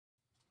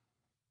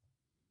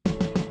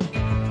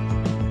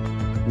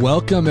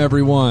Welcome,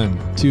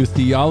 everyone, to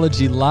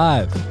Theology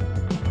Live.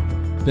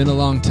 Been a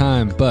long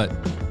time, but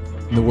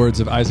in the words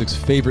of Isaac's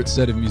favorite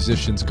set of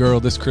musicians, girl,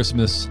 this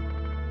Christmas,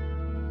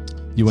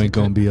 you ain't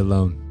gonna be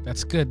alone.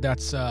 That's good.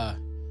 That's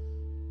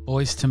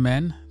Boys to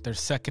Men, their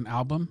second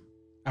album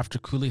after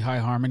Cooley High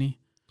Harmony.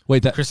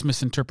 Wait, that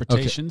Christmas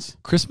Interpretations. Okay.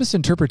 Christmas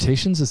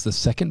Interpretations is the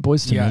second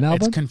Boys to Men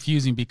album? It's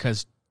confusing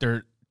because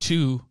their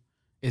two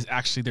is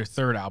actually their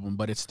third album,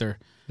 but it's their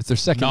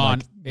second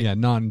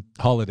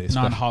non-holiday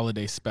special.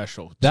 Non-holiday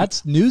special.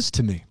 That's news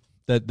to me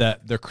that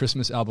their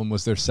Christmas album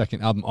was their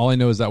second album. All I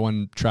know is that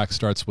one track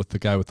starts with the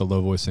guy with the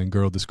low voice saying,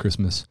 "Girl, this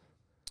Christmas,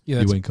 you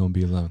ain't gonna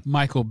be alone."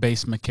 Michael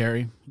Bass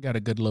McCary got a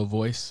good low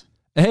voice.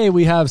 Hey,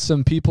 we have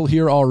some people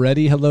here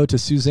already. Hello to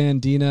Suzanne,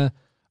 Dina,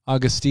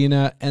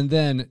 Augustina, and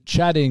then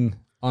chatting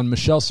on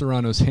Michelle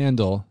Serrano's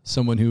handle,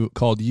 someone who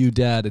called you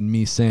Dad and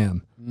me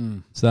Sam.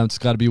 So that's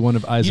got to be one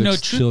of Isaac's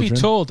children. Truth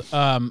be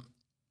told,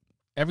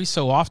 every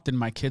so often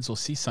my kids will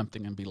see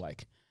something and be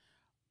like,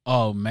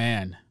 "Oh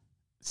man,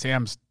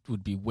 Sam's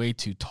would be way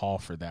too tall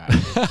for that.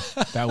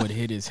 That would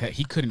hit his head.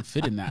 He couldn't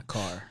fit in that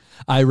car."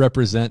 I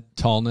represent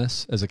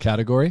tallness as a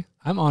category.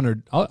 I'm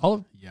honored.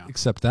 I'll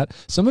accept that.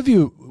 Some of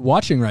you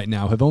watching right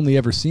now have only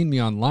ever seen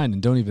me online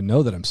and don't even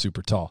know that I'm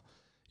super tall.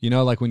 You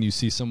know, like when you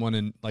see someone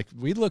and like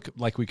we look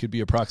like we could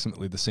be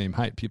approximately the same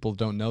height. People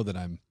don't know that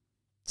I'm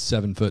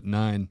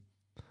 7'9".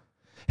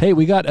 Hey,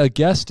 we got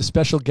a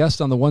special guest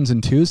on the ones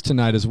and twos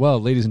tonight as well,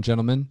 ladies and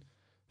gentlemen.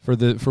 For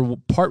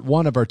part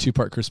one of our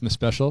two-part Christmas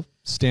special,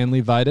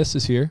 Stanley Vitus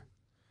is here.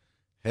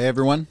 Hey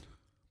everyone,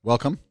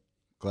 welcome.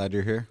 Glad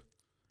you're here.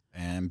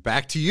 And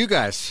back to you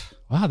guys.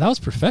 Wow, that was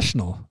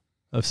professional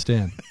of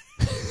Stan.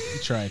 He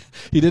tried.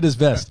 He did his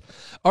best.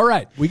 All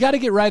right, we got to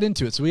get right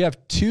into it. So we have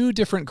two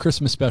different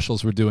Christmas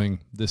specials we're doing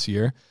this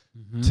year.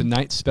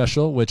 Tonight's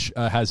special, which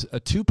has a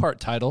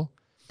two-part title,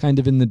 kind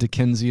of in the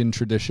Dickensian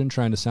tradition,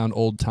 trying to sound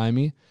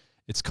old-timey.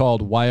 It's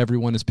called Why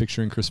Everyone is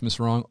Picturing Christmas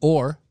Wrong,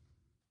 or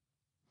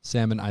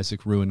Sam and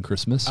Isaac Ruin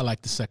Christmas. I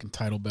like the second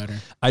title better.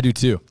 I do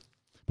too,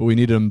 but we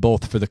needed them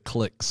both for the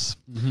clicks.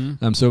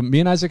 So me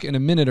and Isaac in a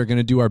minute are going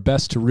to do our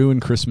best to ruin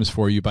Christmas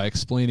for you by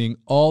explaining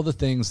all the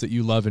things that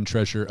you love and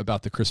treasure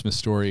about the Christmas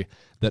story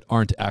that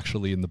aren't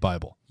actually in the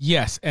Bible.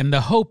 Yes, and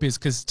the hope is,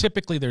 because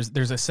typically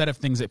there's a set of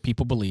things that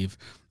people believe,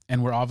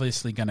 and we're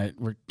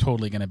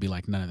totally gonna be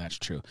like, none of that's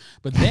true.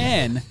 But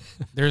then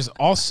there's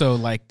also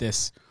like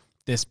this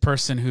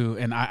person who,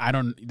 and I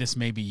don't, this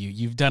may be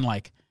you've done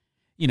like,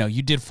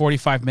 you did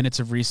 45 minutes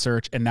of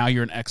research and now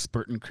you're an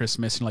expert in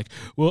Christmas and like,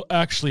 well,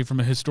 actually from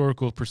a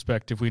historical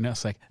perspective, we know.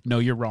 It's like, no,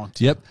 you're wrong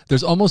too. Yep.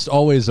 There's almost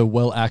always a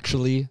well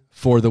actually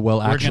for the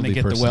well actually person. We're going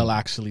to get the well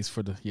actuallys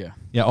for the,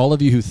 Yeah, all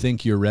of you who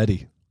think you're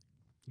ready.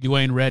 You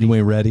ain't ready. You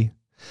ain't ready.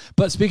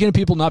 But speaking of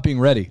people not being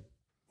ready,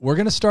 we're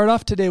going to start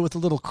off today with a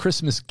little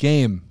Christmas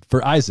game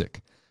for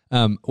Isaac.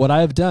 What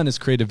I have done is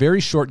create a very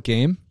short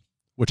game,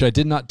 which I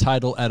did not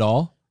title at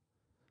all,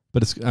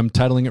 but I'm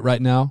titling it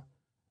right now.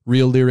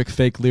 Real Lyric,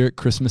 Fake Lyric,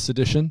 Christmas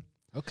Edition.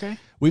 Okay.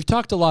 We've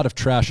talked a lot of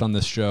trash on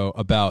this show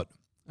about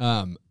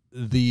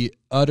the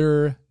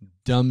utter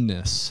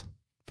dumbness,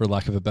 for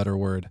lack of a better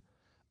word,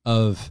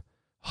 of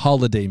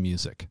holiday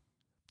music.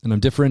 And I'm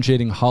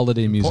differentiating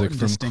holiday music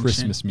from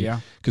Christmas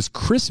music. Because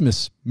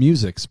Christmas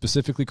music,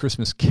 specifically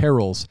Christmas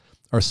carols,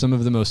 are some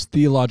of the most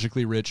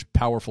theologically rich,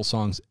 powerful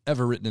songs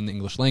ever written in the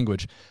English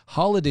language.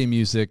 Holiday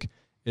music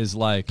is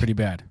like... Pretty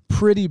bad.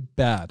 Pretty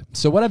bad.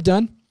 So what I've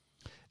done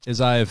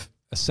is I've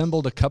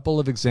assembled a couple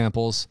of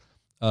examples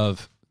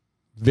of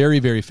very,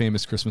 very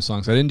famous Christmas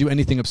songs. I didn't do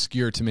anything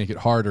obscure to make it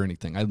hard or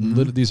anything.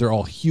 These are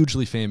all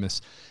hugely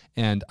famous,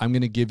 and I'm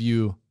going to give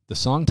you the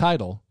song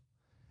title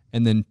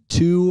and then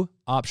two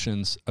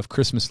options of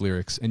Christmas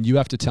lyrics, and you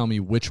have to tell me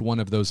which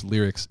one of those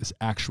lyrics is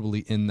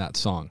actually in that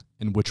song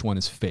and which one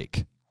is fake.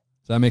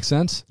 Does that make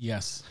sense?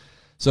 Yes.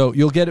 So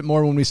you'll get it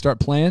more when we start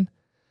playing.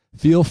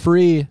 Feel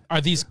free.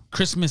 Are these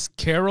Christmas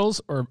carols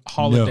or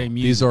holiday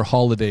music? These are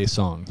holiday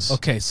songs.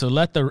 Okay, so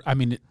let the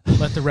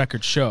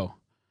record show.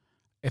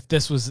 If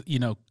this was,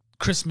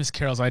 Christmas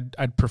carols,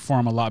 I'd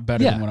perform a lot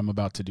better than what I'm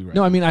about to do right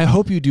now. No, I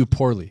hope you do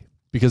poorly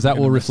because that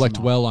will reflect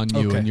well on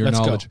you and your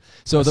knowledge.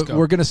 Go. So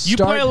we're going to start.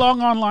 You play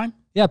along online.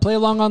 Yeah, play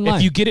along online.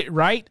 If you get it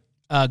right,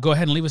 go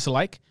ahead and leave us a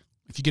like.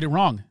 If you get it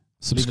wrong,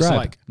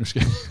 subscribe. Leave us a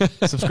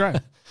like.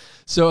 Subscribe.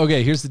 So,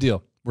 okay, here's the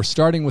deal. We're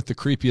starting with the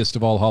creepiest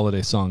of all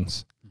holiday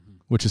songs,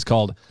 which is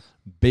called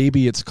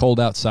Baby It's Cold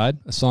Outside,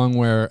 a song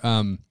where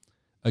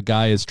a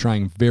guy is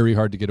trying very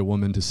hard to get a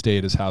woman to stay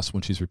at his house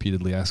when she's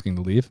repeatedly asking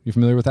to leave. You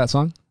familiar with that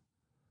song?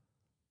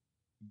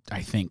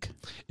 I think.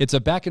 It's a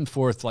back and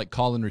forth like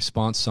call and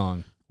response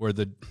song where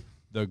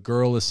the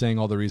girl is saying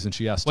all the reasons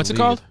she has to leave. What's it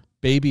called?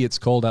 Baby It's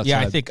Cold Outside. Yeah,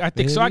 I think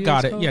Baby, so. I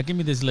got it. cold. Yeah, give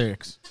me these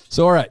lyrics.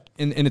 So, all right,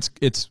 and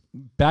it's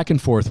back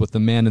and forth with the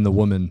man and the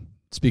woman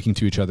speaking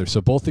to each other. So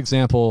both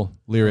example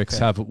lyrics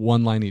have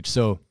one line each.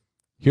 So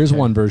here's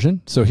one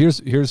version. So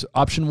here's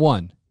option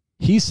one.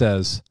 She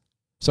says,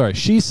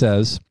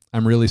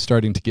 I'm really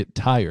starting to get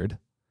tired.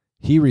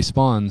 He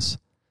responds,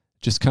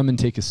 just come and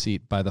take a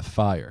seat by the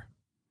fire.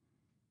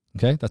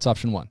 Okay, that's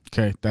option 1.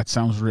 Okay, that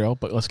sounds real,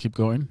 but let's keep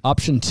going.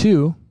 Option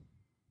 2,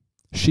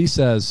 she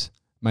says,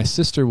 my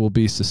sister will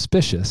be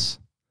suspicious.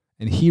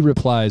 And he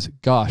replies,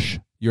 gosh,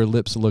 your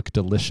lips look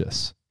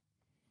delicious.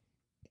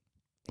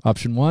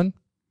 Option 1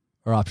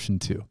 or option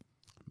 2?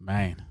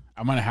 Man,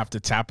 I'm going to have to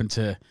tap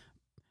into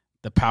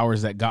the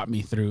powers that got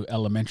me through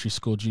elementary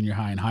school, junior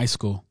high, and high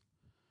school.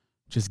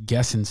 Just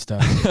guessing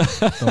stuff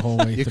the whole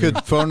way You through.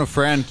 could phone a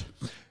friend.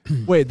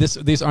 Wait,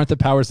 these aren't the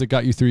powers that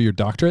got you through your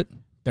doctorate?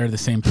 They're the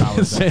same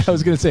powers. I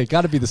was going to say, it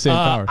got to be the same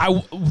power.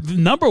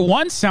 Number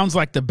 1 sounds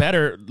like the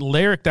better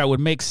lyric that would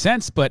make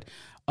sense, but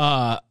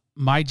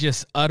my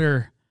just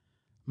utter,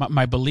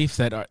 my belief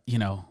that,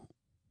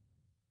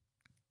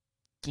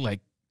 like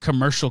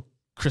commercial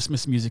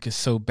Christmas music is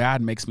so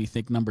bad makes me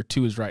think number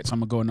 2 is right. So I'm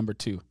going to go with number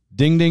 2.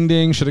 Ding, ding,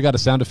 ding. Should have got a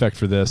sound effect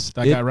for this.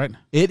 That guy right?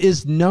 It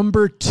is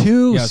number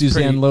 2, Yeah,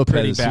 Suzanne Lopez.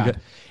 pretty bad.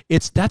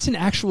 That's an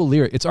actual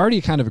lyric. It's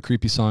already kind of a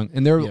creepy song,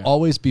 and there will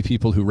always be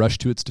people who rush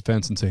to its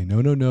defense and say,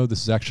 no,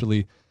 this is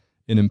actually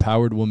an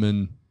empowered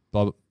woman.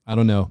 Blah, blah. I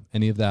don't know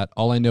any of that.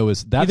 All I know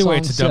is that Either song way,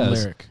 it's a dumb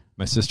says, lyric.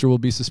 my sister will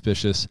be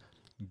suspicious.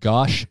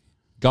 Gosh.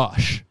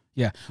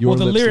 Yeah. Your Well,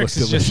 the lips lyrics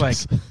look is just like,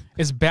 delicious.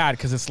 it's bad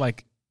because it's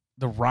like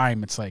the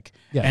rhyme. It's like,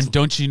 Yeah, and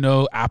don't you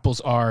know apples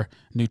are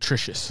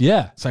nutritious?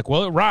 Yeah. It's like,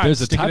 well, it rhymes.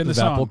 There's a Stick it type in the of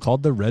song. apple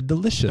called the red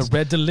delicious. The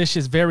red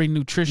delicious, very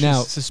nutritious,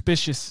 Now,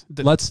 suspicious.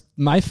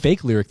 My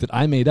fake lyric that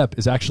I made up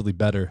is actually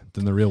better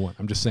than the real one.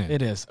 I'm just saying.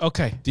 It is.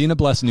 Okay. Dina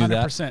Bless knew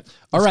 100%. that.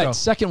 All Let's right, go.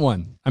 second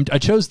one. I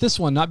chose this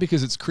one not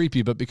because it's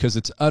creepy, but because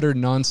it's utter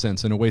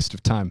nonsense and a waste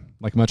of time,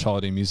 like much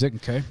holiday music.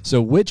 Okay.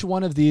 So which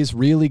one of these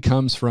really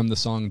comes from the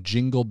song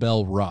Jingle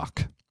Bell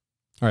Rock?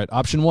 All right,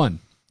 option 1.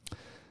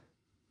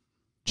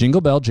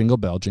 Jingle bell, jingle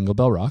bell, jingle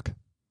bell rock.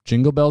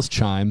 Jingle bells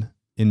chime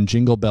in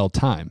jingle bell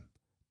time.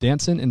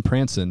 Dancin' and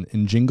prancin'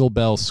 in Jingle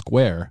Bell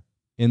Square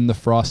in the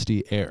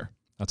frosty air.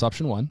 That's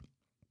option 1.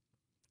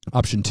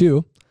 Option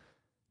 2,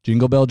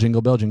 jingle bell,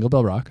 jingle bell, jingle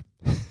bell rock.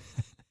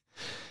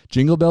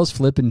 Jingle bells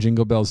flip and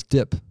jingle bells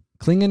dip,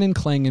 clingin' and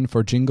clangin'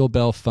 for jingle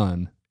bell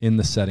fun in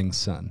the setting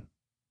sun.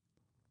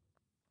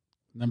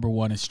 Number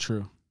 1 is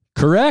true.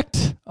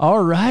 Correct.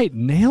 All right,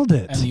 nailed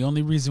it. And the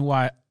only reason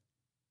why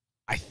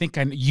I think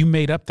you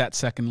made up that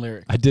second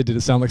lyric. I did. Did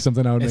it sound like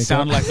something I would It make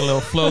sounded up? like a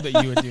little flow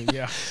that you would do.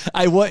 Yeah.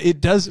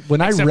 It does.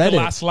 When Except I read the it,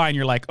 last line,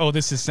 you're like, oh,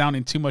 this is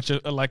sounding too much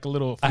like a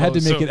little flow. I had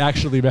to make So- it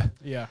actually.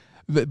 Yeah.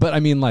 But I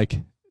mean, like,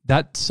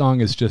 that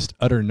song is just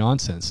utter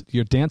nonsense.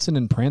 You're dancing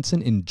and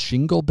prancing in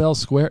Jingle Bell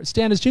Square.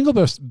 Stan, is Jingle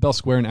Bell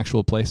Square an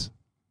actual place?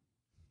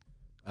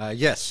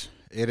 Yes,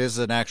 it is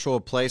an actual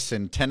place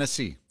in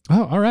Tennessee.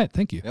 Oh, all right.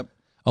 Thank you. Yep.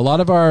 A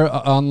lot of our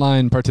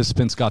online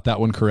participants got that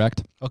one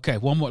correct. Okay,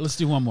 one more. Let's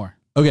do one more.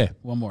 Okay.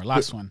 One more.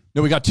 Last one.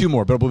 No, we got 2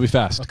 more, but we'll be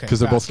fast Okay. because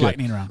they're both fast. good.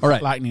 Lightning round. All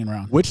right. Lightning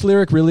round. Which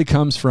lyric really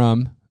comes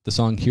from the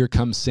song Here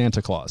Comes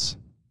Santa Claus?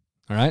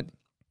 All right.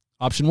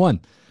 Option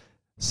 1.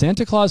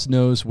 Santa Claus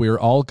knows we're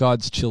all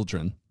God's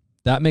children.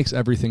 That makes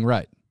everything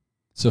right.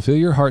 So fill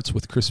your hearts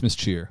with Christmas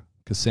cheer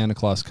because Santa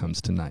Claus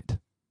comes tonight.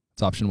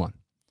 It's option 1.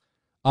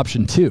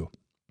 Option 2.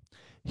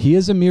 He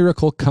is a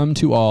miracle come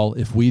to all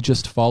if we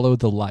just follow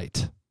the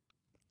light.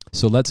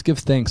 So let's give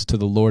thanks to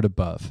the Lord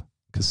above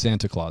because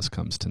Santa Claus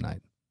comes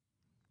tonight.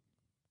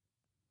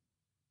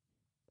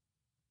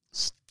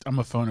 I'm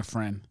a phone a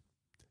friend.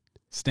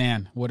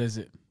 Stan, what is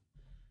it?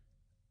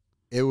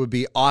 It would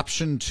be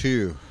option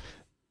 2.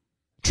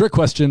 Trick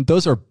question.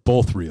 Those are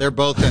both real. They're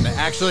both in it.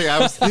 Actually, I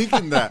was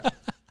thinking that.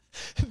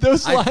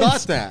 Those I lines,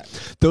 thought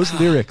that. those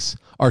lyrics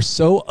are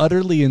so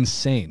utterly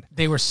insane.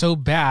 They were so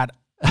bad.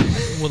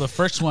 Well, the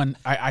first one,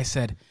 I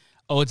said,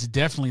 oh, it's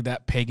definitely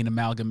that pagan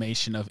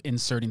amalgamation of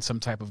inserting some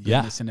type of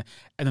goodness in it.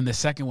 And then the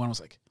second one was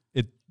like,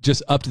 It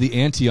just upped the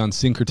ante on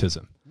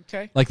syncretism.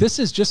 okay. Like, this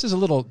is just as a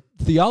little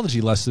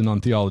theology lesson on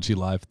Theology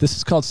Live. This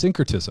is called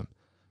syncretism.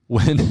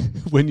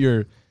 When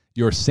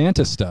your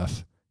Santa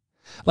stuff,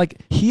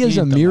 like, he is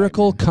a ain't the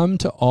miracle light, man. come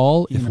to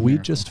all He if ain't a we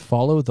miracle. just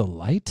follow the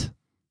light.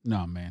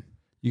 No, man.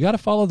 You got to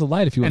follow the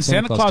light if you want And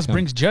Santa Claus to come.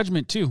 brings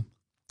judgment too.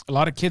 A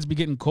lot of kids be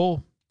getting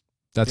cold.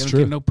 That's They don't true.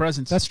 get no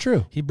presents. That's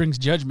true. He brings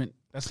judgment.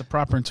 That's the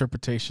proper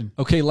interpretation.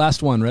 Okay,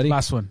 last one. Ready?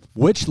 Last one.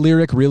 Which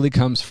lyric really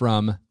comes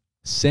from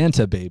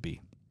Santa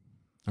Baby?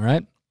 All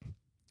right.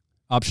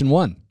 Option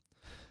 1.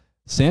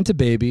 Santa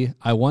Baby,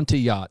 I want a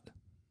yacht.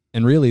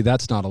 And really,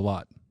 that's not a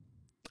lot.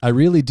 I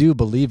really do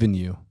believe in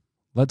you.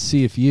 Let's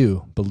see if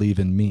you believe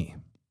in me.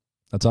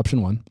 That's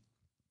option 1.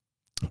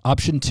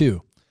 Option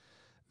 2.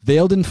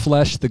 Veiled in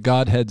flesh, the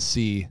Godhead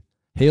see.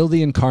 Hail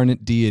the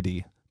incarnate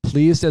deity.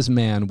 Pleased as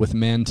man, with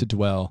man to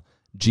dwell.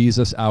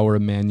 Jesus, our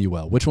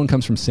Emmanuel. Which one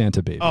comes from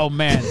Santa Baby? Oh,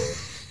 man.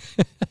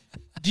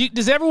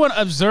 Does everyone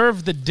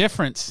observe the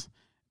difference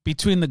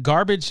between the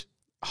garbage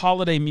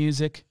holiday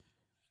music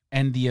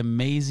and the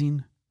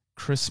amazing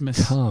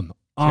Christmas Come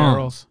on.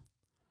 carols?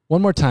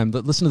 One more time.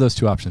 Listen to those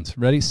 2 options.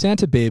 Ready?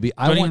 Santa Baby.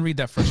 I Don't want. even read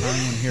that first. I don't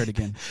even want to hear it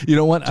again. You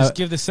know what? Just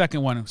give the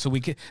second one so we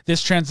can.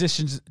 This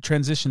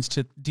transitions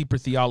to deeper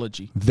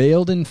theology.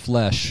 Veiled in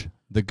flesh,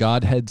 the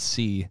Godhead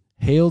see.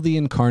 Hail the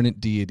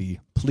incarnate deity.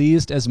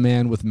 Pleased as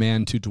man with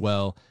man to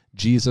dwell.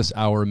 Jesus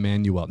our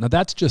Emmanuel. Now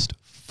that's just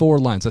 4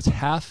 lines. That's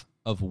half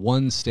of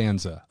one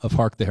stanza of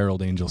Hark the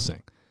Herald Angels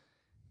Sing.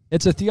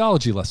 It's a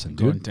theology lesson,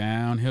 dude. Going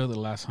downhill the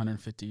last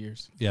 150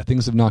 years. Yeah,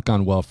 things have not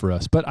gone well for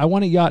us. But I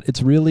Want a Yacht,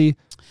 it's really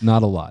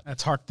not a lot.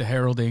 That's Hark the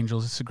Herald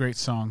Angels. It's a great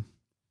song.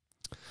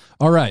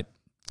 All right.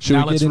 Should now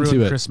we get let's into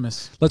ruin it?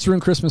 Christmas. Let's ruin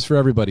Christmas for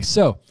everybody.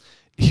 So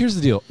here's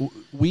the deal.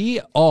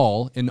 We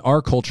all, in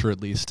our culture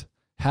at least,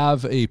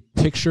 have a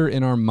picture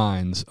in our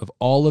minds of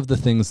all of the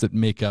things that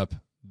make up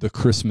the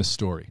Christmas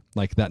story,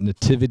 like that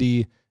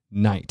nativity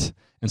night.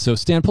 And so,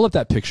 Stan, pull up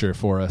that picture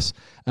for us.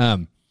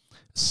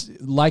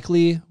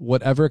 Likely,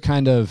 whatever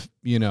kind of,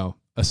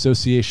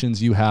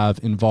 associations you have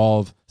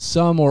involve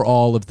some or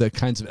all of the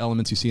kinds of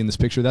elements you see in this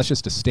picture. That's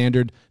just a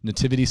standard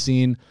nativity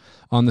scene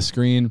on the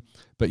screen.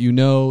 But you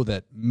know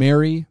that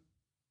Mary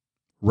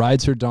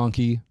rides her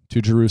donkey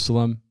to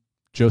Jerusalem.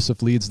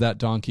 Joseph leads that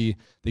donkey.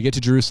 They get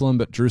to Jerusalem,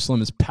 but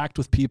Jerusalem is packed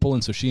with people,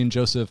 and so she and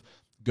Joseph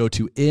go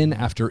to inn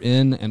after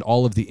inn, and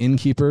all of the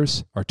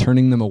innkeepers are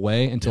turning them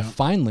away until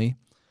finally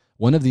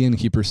one of the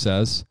innkeepers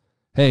says,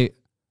 "Hey,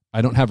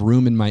 I don't have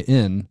room in my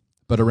inn,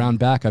 but around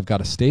back I've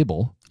got a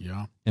stable,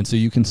 and so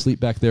you can sleep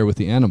back there with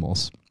the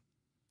animals."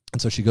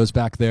 And so she goes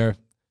back there.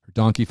 Her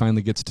donkey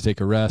finally gets to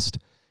take a rest.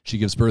 She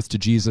gives birth to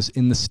Jesus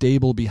in the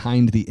stable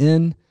behind the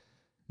inn.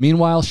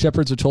 Meanwhile,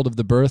 shepherds are told of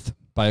the birth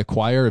by a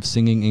choir of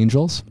singing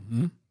angels,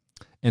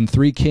 and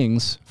 3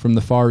 kings from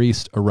the Far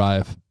East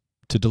arrive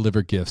to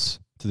deliver gifts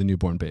to the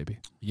newborn baby.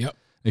 Yep.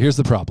 Now, here's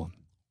the problem.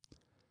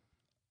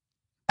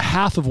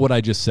 Half of what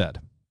I just said,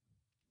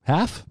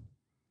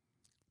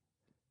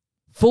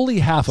 fully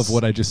half of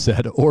what I just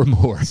said or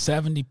more,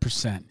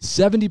 70%.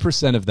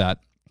 70% of that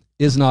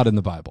is not in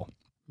the Bible.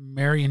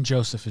 Mary and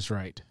Joseph is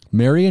right.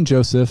 Mary and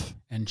Joseph.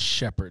 And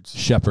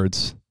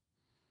shepherds.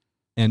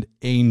 And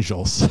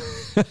angels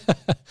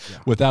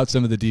without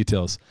some of the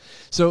details.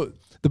 So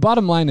the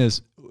bottom line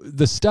is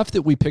the stuff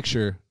that we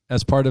picture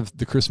as part of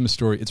the Christmas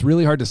story, it's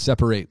really hard to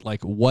separate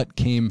like what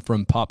came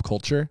from pop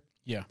culture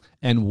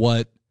and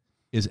what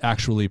is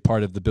actually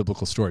part of the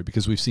biblical story,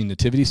 because we've seen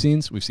nativity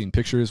scenes, we've seen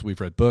pictures, we've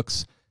read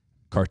books,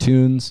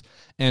 cartoons,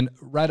 and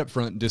right up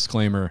front,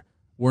 disclaimer,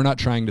 we're not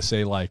trying to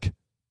say like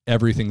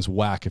everything's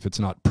whack if it's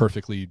not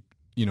perfectly,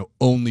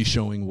 only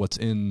showing what's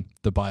in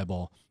the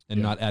Bible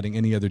and not adding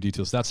any other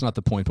details. That's not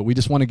the point, but we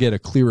just want to get a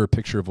clearer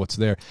picture of what's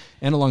there.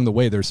 And along the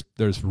way, there's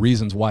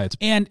reasons why it's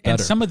better. And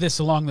some of this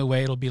along the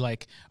way, it'll be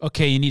like,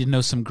 okay, you need to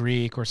know some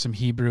Greek or some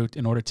Hebrew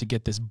in order to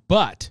get this.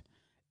 But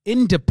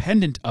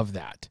independent of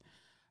that,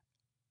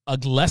 a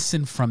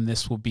lesson from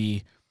this will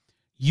be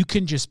you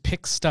can just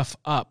pick stuff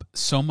up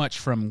so much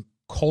from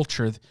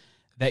culture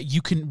that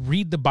you can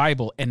read the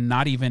Bible and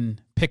not even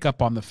pick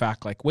up on the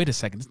fact like, wait a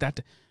second,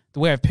 the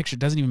way I've pictured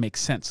doesn't even make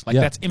sense. Like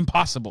that's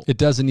impossible. It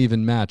doesn't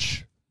even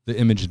match the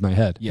image in my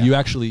head. Yeah.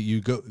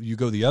 You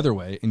go the other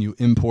way and you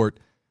import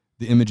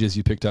the images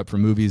you picked up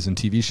from movies and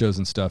TV shows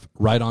and stuff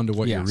right onto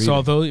what you're reading. So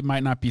although it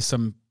might not be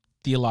some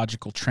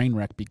theological train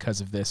wreck because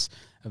of this,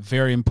 a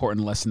very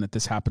important lesson that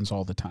this happens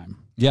all the time.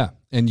 Yeah,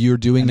 and you're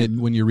doing it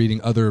when you're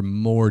reading other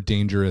more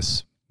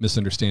dangerous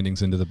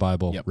misunderstandings into the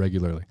Bible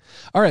regularly.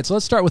 All right, so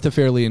let's start with a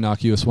fairly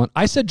innocuous one.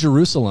 I said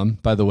Jerusalem,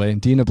 by the way, and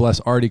Dina Bless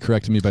already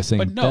corrected me by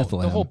saying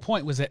Bethlehem. The whole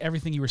point was that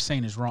everything you were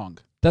saying is wrong.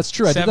 That's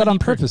true. I did that on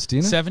purpose,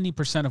 Dina.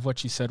 70% of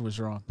what you said was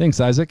wrong. Thanks,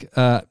 Isaac.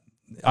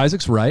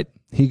 Isaac's right.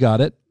 He got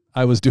it.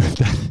 I was doing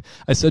that.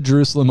 I said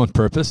Jerusalem on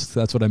purpose.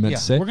 That's what I meant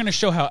to say. We're going to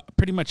show how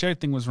pretty much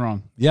everything was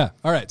wrong. Yeah.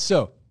 All right,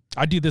 so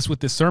I do this with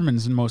the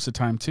sermons most of the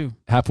time too.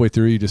 Halfway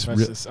through, you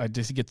I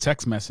just get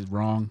text message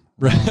wrong.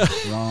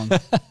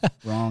 That's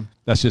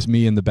just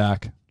me in the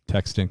back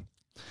texting.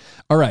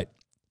 All right,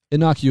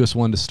 innocuous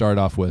one to start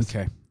off with.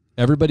 Okay.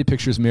 Everybody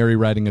pictures Mary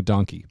riding a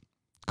donkey.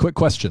 Quick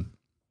question: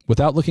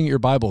 without looking at your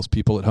Bibles,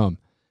 people at home,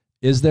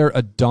 is there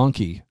a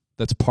donkey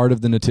that's part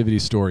of the nativity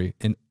story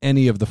in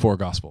any of the 4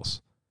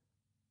 Gospels?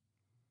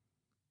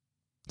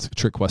 It's a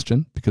trick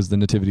question because the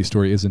nativity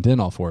story isn't in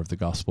all 4 of the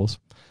Gospels.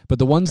 But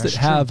the ones that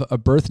have a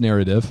birth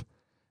narrative,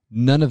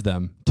 none of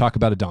them talk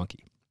about a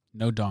donkey.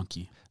 No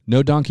donkey.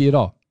 No donkey at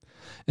all.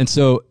 And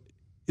so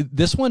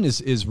this one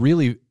is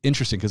really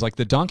interesting because like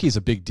the donkey is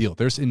a big deal.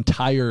 There's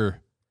entire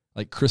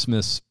like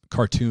Christmas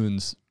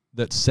cartoons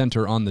that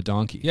center on the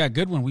donkey. Yeah,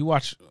 good one. We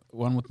watched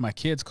one with my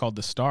kids called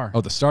The Star.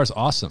 Oh, The Star's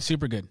awesome.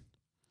 Super good.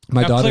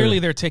 My daughter, clearly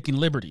they're taking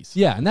liberties.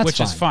 Yeah, and that's which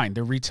fine. is fine.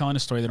 They're retelling a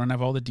story. They don't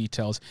have all the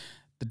details.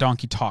 The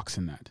donkey talks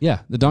in that. Yeah,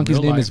 the donkey's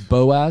name is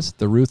Boaz.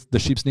 The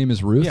sheep's name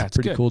is Ruth. Yeah, it's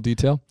pretty good. cool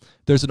detail.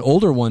 There's an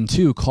older one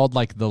too called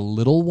like The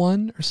Little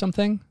One or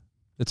something.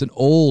 It's an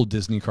old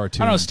Disney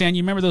cartoon. I don't know, Stan,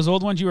 you remember those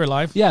old ones? You were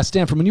alive? Yeah,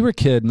 Stan, from when you were a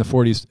kid in the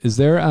 40s, is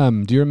there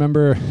do you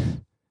remember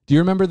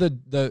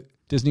the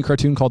Disney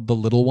cartoon called The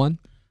Little One?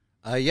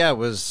 Yeah, it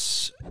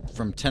was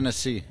from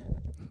Tennessee.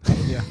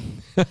 Yeah.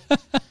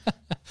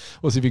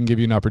 We'll see if we can give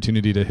you an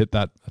opportunity to hit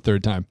that a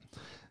third time.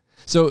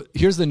 So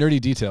here's the nerdy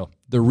detail.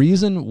 The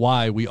reason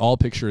why we all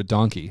picture a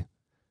donkey,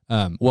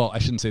 well, I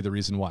shouldn't say the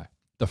reason why.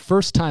 The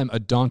first time a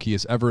donkey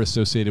is ever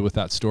associated with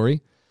that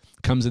story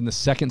comes in the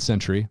 2nd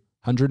century,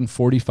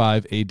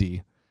 145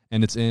 AD,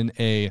 and it's in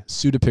a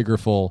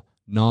pseudepigraphal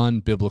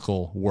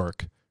non-biblical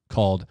work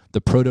called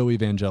the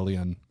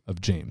Proto-Evangelion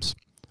of James,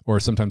 or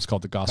sometimes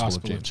called the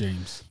Gospel of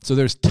James. So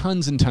there's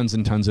tons and tons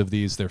and tons of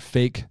these. They're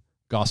fake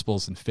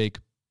Gospels and fake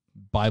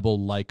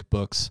Bible-like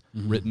books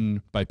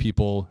written by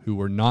people who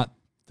were not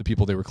the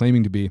people they were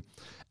claiming to be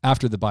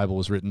after the Bible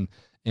was written.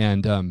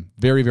 And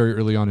very, very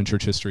early on in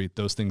church history,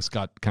 those things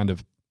got kind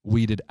of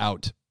weeded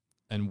out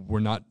and were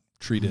not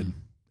treated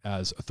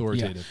as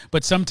authoritative. Yeah.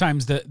 But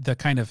sometimes the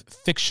kind of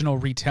fictional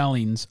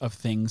retellings of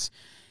things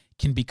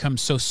can become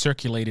so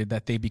circulated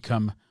that they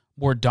become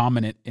more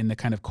dominant in the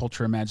kind of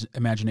culture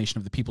imagination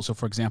of the people. So,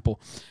 for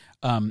example,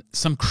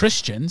 some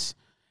Christians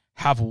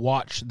have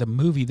watched the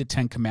movie The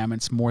Ten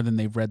Commandments more than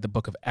they've read the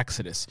book of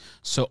Exodus.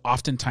 So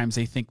oftentimes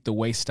they think the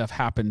way stuff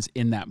happens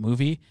in that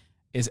movie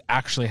is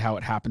actually how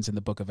it happens in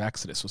the book of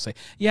Exodus. We'll say,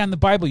 yeah, in the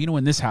Bible,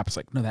 when this happens,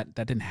 like, no, that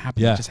didn't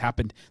happen. Yeah. That just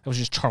happened. That was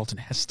just Charlton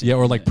Heston. Yeah,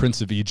 or like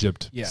Prince of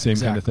Egypt, same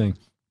kind of thing.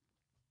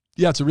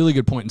 Yeah, it's a really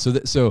good point.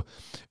 And so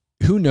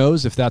who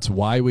knows if that's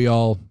why we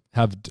all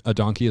have a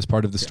donkey as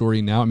part of the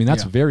story now. I mean,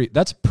 that's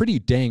that's pretty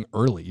dang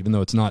early, even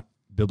though it's not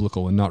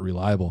biblical and not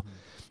reliable.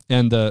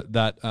 And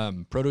that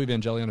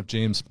Proto-Evangelion of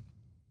James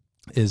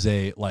is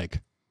a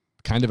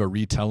kind of a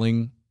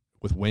retelling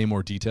with way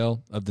more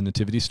detail of the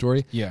nativity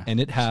story. Yeah. And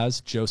it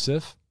has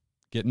Joseph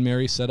getting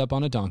Mary set up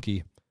on a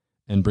donkey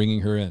and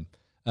bringing her in.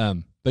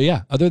 But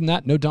yeah, other than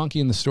that, no donkey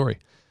in the story.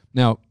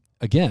 Now,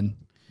 again,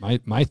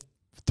 my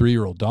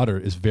 3-year-old daughter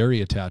is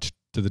very attached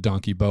to the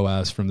donkey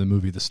Boaz from the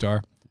movie The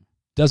Star.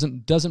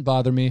 Doesn't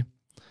bother me,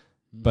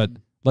 but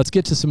let's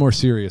get to some more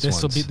serious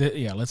ones.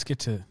 Let's get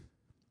to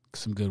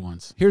some good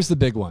ones. Here's the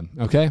big one,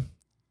 okay?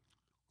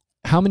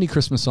 How many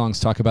Christmas songs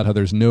talk about how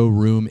there's no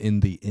room in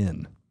the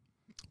inn?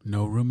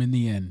 No room in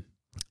the inn.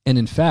 And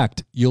in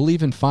fact, you'll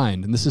even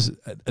find, and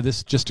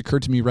this just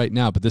occurred to me right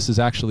now, but this is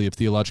actually of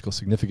theological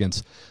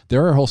significance,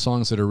 there are whole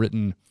songs that are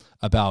written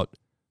about,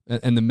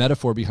 and the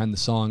metaphor behind the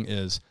song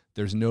is,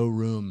 there's no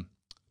room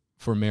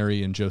for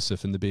Mary and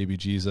Joseph and the baby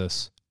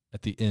Jesus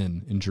at the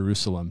inn in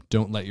Jerusalem.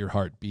 Don't let your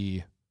heart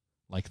be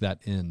like that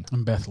inn.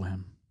 In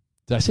Bethlehem.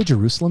 Did I say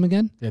Jerusalem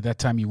again? Yeah, that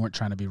time you weren't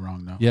trying to be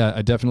wrong, though. Yeah,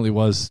 I definitely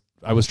was.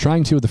 I was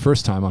trying to the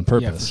first time on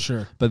purpose. Yeah, for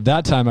sure. But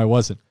that time I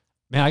wasn't.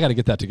 Man, I got to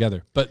get that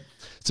together. But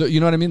so you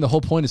know what I mean? The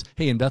whole point is,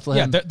 hey, in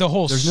Bethlehem,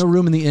 there's no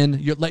room in the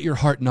inn. Let your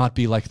heart not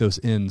be like those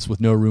inns with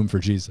no room for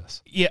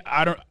Jesus. Yeah,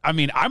 I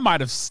might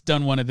have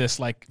done one of this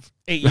like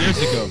 8 years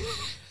ago,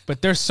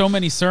 but there's so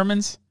many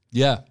sermons.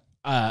 Yeah.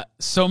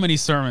 So many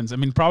sermons. I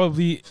mean,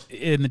 probably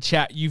in the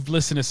chat, you've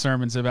listened to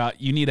sermons about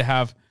you need to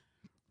have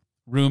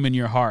room in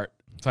your heart.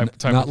 Type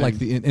not like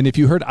the inn. And if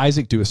you heard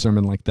Isaac do a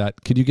sermon like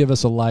that, could you give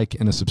us a like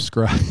and a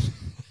subscribe?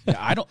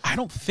 Yeah, I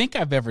don't think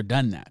I've ever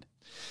done that.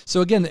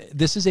 So again,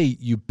 this is a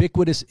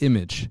ubiquitous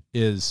image,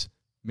 is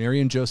Mary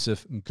and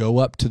Joseph go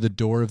up to the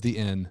door of the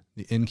inn.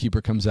 The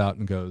innkeeper comes out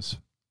and goes,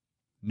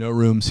 no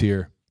rooms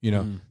here.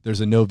 There's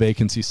a no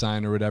vacancy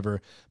sign or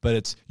whatever. But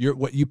it's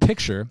what you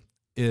picture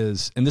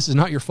is, and this is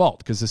not your fault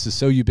because this is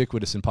so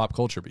ubiquitous in pop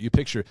culture, but you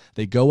picture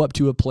they go up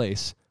to a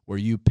place where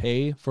you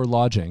pay for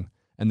lodging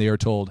and they are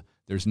told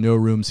there's no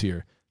rooms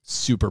here.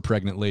 Super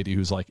pregnant lady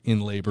who's like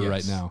in labor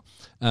right now.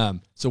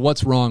 So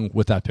what's wrong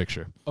with that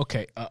picture?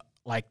 Okay.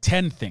 Like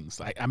 10 things.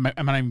 I might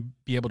not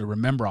be able to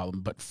remember all of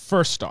them, but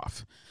first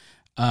off,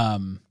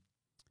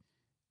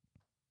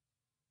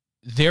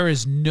 there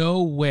is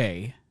no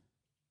way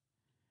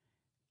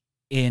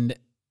in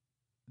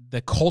the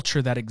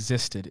culture that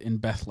existed in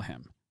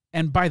Bethlehem,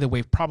 and by the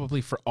way,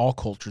 probably for all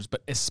cultures,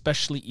 but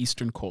especially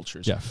Eastern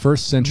cultures. Yeah,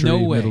 first century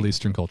Middle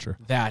Eastern culture.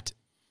 That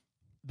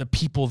the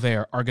people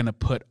there are going to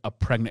put a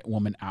pregnant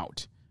woman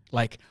out.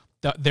 Like,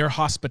 their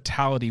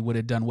hospitality would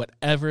have done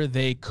whatever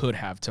they could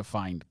have to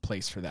find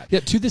place for that. Yeah,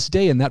 to this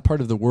day in that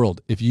part of the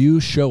world, if you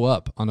show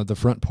up on the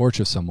front porch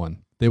of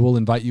someone, they will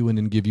invite you in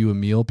and give you a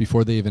meal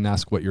before they even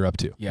ask what you're up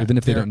to, even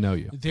if they don't know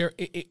you.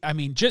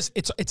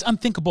 It's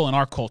unthinkable in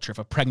our culture if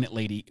a pregnant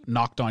lady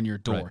knocked on your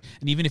door, right.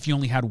 And even if you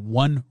only had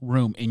one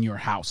room in your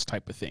house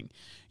type of thing,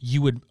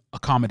 you would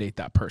accommodate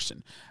that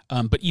person.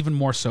 But even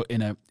more so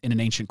in an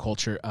ancient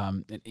culture,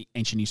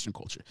 ancient Eastern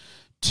culture.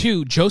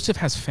 2, Joseph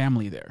has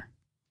family there.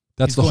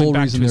 That's the whole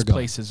reason they're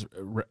going. He's going back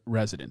to his place as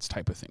residence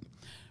type of thing.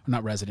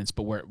 Not residence,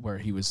 but where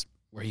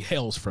he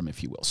hails from,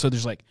 if you will. So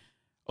there's like,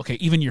 okay,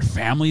 even your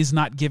family is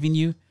not giving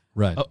you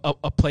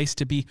a place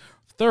to be.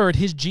 3rd,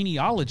 his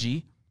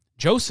genealogy,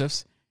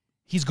 Joseph's,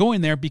 he's going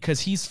there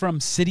because he's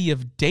from city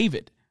of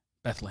David,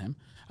 Bethlehem.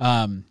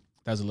 That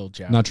was a little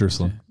jab. Not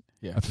Jerusalem.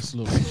 Yeah, just a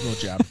little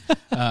jab.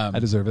 I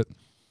deserve it.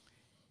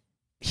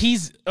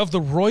 He's of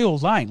the royal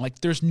line.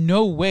 Like, there's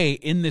no way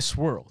in this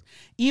world,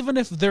 even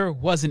if there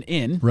was an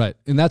inn. Right.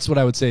 And that's what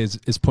I would say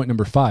is point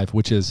number 5,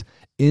 which is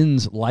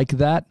inns like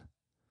that.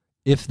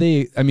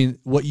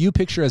 What you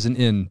picture as an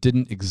inn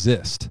didn't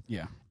exist.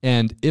 Yeah.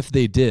 And if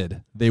they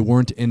did, they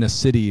weren't in a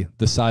city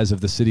the size of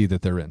the city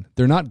that they're in.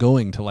 They're not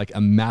going to like a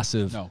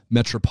massive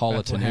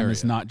metropolitan Bethlehem area.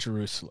 is not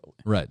Jerusalem.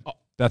 Right.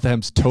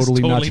 Bethlehem's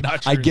totally not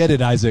Jerusalem. I get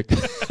it, Isaac.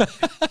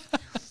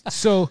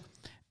 So,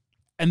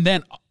 and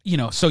then,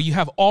 so you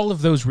have all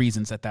of those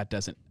reasons that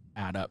doesn't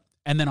add up.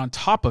 And then on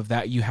top of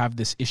that, you have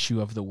this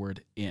issue of the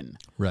word inn,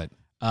 Right.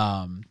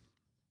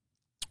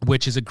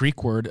 Which is a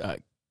Greek word.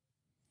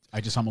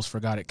 I just almost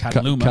forgot it.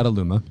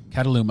 Kataluma.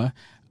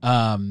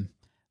 Kataluma.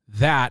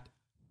 That,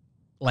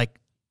 like,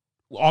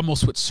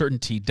 almost with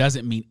certainty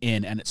doesn't mean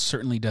inn, and it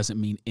certainly doesn't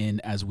mean inn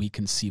as we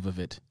conceive of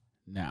it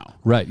now.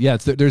 Right. Yeah.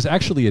 There's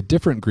actually a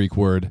different Greek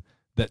word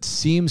that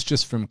seems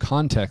just from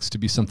context to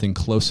be something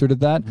closer to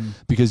that,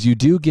 because you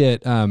do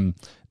get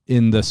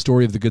in the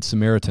story of the Good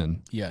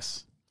Samaritan.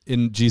 Yes.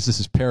 In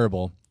Jesus'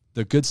 parable,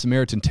 the Good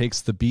Samaritan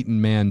takes the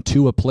beaten man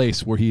to a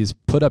place where he is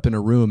put up in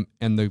a room,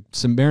 and the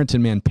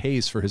Samaritan man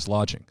pays for his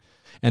lodging.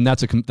 And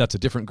that's a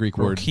different Greek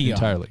word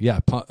entirely.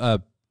 Yeah,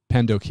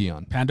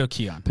 pandokion.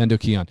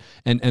 Pandokion.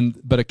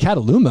 But a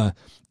kataluma,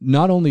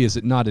 not only is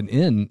it not an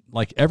inn,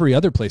 like every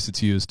other place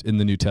it's used in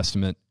the New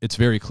Testament, it's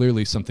very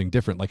clearly something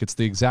different. Like it's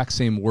the exact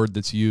same word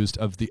that's used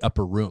of the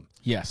upper room.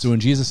 Yes. So when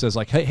Jesus says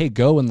like, hey,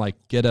 go and like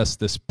get us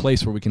this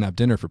place where we can have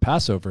dinner for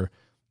Passover,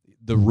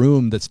 the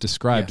room that's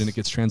described and it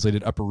gets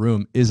translated upper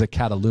room is a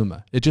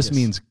kataluma. It just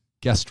means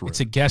guest room. It's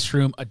a guest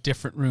room, a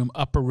different room,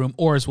 upper room,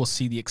 or as we'll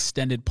see, the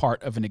extended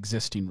part of an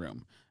existing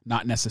room.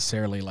 Not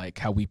necessarily like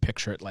how we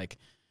picture it. Like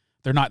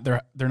they're not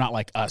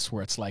like us,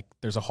 where it's like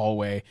there's a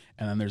hallway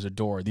and then there's a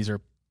door. These are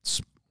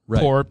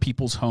poor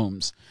people's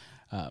homes.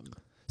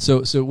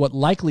 So what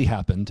likely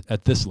happened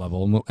at this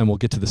level, and we'll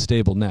get to the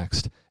stable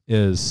next,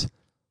 is,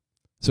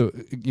 so,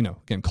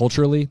 again,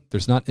 culturally,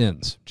 there's not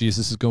inns.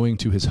 Jesus is going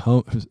to his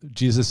home.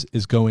 Jesus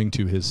is going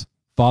to his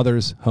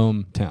father's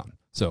hometown.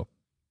 So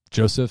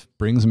Joseph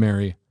brings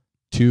Mary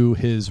to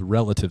his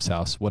relative's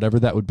house, whatever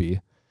that would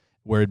be,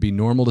 where it'd be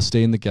normal to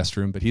stay in the guest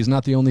room, but he's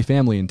not the only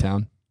family in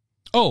town.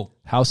 Oh.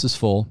 House is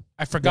full.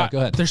 I forgot. Yeah, go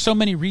ahead. There's so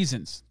many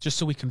reasons, just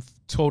so we can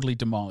totally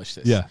demolish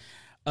this. Yeah.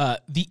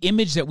 The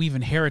image that we've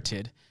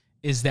inherited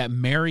is that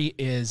Mary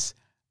is...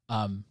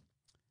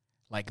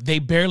 like they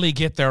barely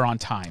get there on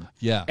time.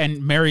 Yeah.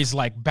 And Mary's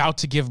like about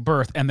to give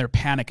birth and they're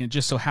panicking. It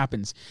just so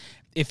happens.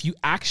 If you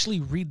actually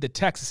read the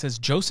text, it says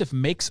Joseph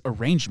makes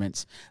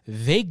arrangements.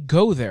 They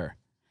go there.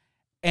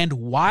 And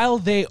while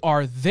they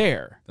are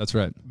there, that's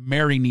right,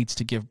 Mary needs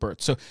to give birth.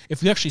 So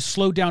if you actually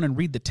slow down and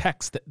read the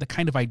text, the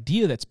kind of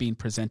idea that's being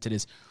presented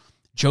is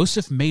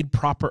Joseph made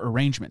proper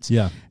arrangements.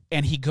 Yeah.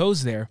 And he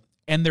goes there.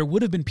 And there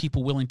would have been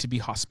people willing to be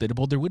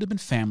hospitable. There would have been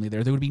family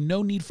there. There would be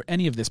no need for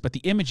any of this. But the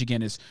image,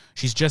 again, is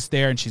she's just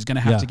there and she's going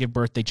to have to give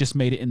birth. They just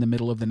made it in the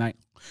middle of the night.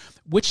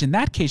 Which, in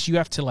that case, you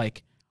have to,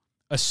 like,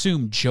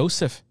 assume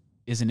Joseph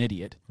is an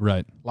idiot.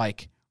 Right.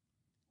 Like,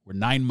 we're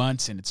 9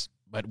 months,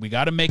 but we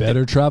got to make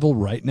better travel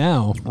right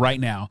now. Right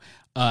now.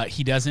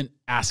 He doesn't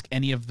ask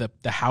any of the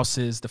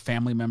houses, the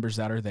family members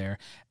that are there.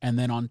 And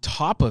then on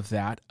top of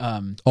that...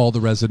 all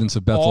the residents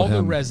of Bethlehem.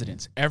 All the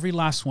residents. Every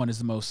last one is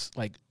the most,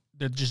 like...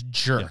 They're just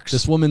jerks. Yeah.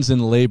 This woman's in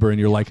labor, and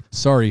you're like,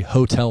 sorry,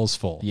 hotel's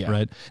full,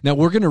 right? Now,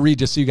 we're going to read,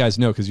 just so you guys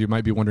know, because you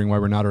might be wondering why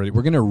we're not already,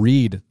 we're going to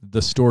read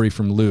the story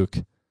from Luke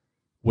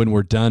when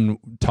we're done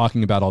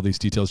talking about all these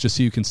details, just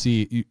so you can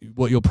see.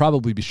 What you'll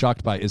probably be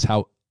shocked by is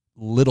how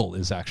little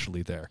is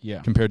actually there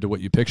compared to what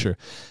you picture.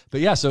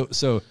 But yeah, so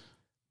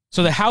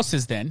the house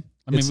is then,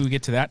 maybe we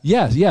get to that.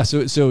 Yeah.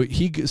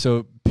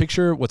 So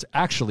picture what's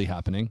actually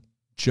happening.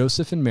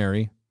 Joseph and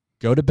Mary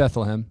go to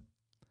Bethlehem,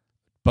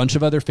 bunch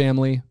of other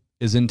family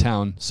is in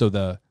town, so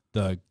the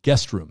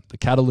guest room, the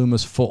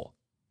Cataluma's full.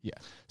 Yeah.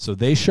 So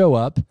they show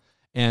up,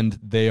 and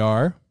they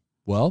are,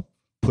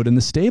 put in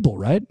the stable,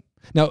 right?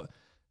 Now,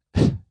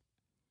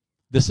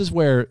 this is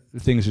where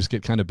things just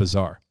get kind of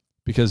bizarre,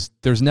 because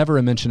there's never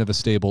a mention of a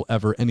stable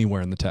ever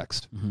anywhere in the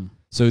text. Mm-hmm.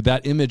 So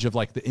that image of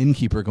like the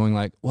innkeeper going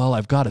like, well,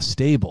 I've got a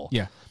stable.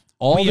 Yeah.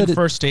 We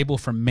infer stable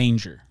from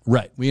manger.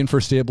 Right. We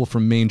infer stable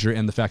from manger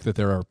and the fact that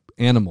there are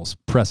animals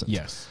present.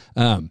 Yes.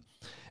 And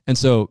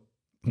so,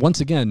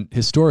 once again,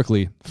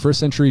 historically, first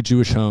century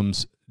Jewish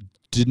homes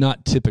did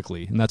not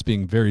typically, and that's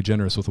being very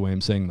generous with the way I'm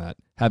saying that,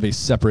 have a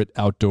separate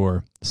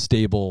outdoor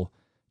stable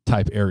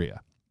type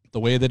area.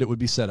 The way that it would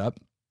be set up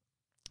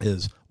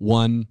is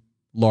one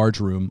large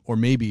room, or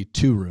maybe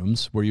two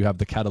rooms, where you have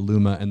the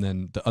Cataluma and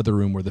then the other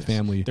room where the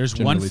family There's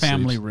one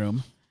family sleeps.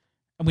 room.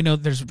 And we know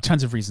there's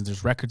tons of reasons.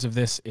 There's records of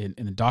this in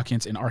the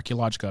documents, in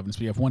archaeological evidence.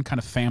 We have one kind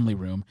of family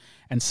room,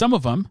 and some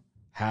of them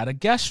had a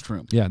guest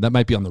room. Yeah, that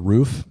might be on the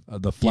roof,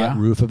 the flat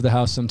roof of the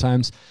house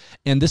sometimes.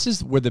 And this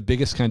is where the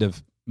biggest kind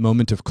of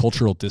moment of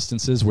cultural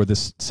distance is, where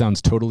this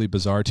sounds totally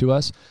bizarre to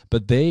us,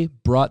 but they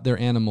brought their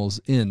animals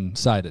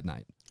inside at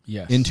night.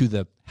 Yes. Into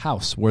the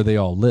house where they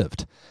all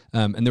lived.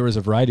 And there was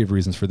a variety of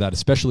reasons for that,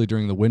 especially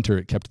during the winter.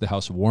 It kept the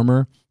house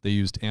warmer. They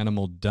used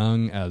animal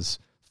dung as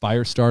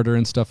fire starter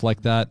and stuff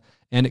like that.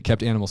 And it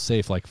kept animals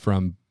safe, like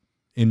from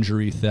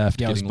injury, theft,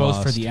 getting lost. It was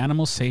both for the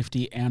animal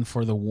safety and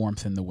for the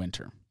warmth in the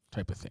winter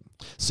type of thing.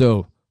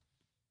 So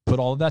put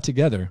all of that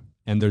together,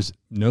 and there's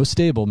no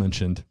stable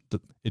mentioned.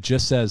 It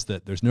just says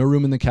that there's no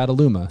room in the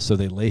Cataluma, so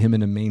they lay him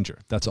in a manger.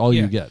 That's all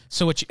you get.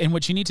 So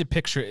what you need to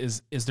picture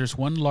is there's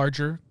one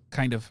larger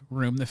kind of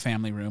room, the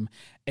family room,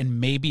 and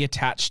maybe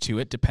attached to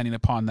it, depending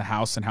upon the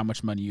house and how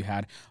much money you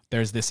had,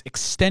 there's this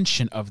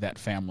extension of that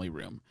family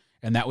room.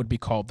 and that would be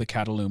called the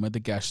Cataluma, the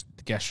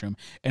guest room.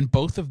 And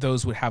both of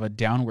those would have a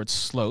downward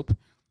slope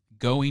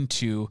going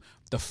to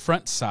the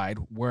front side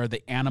where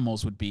the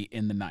animals would be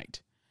in the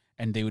night.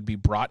 And they would be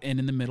brought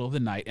in the middle of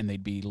the night, and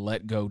they'd be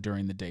let go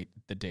during the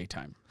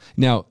daytime.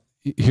 Now,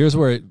 here's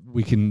where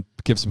we can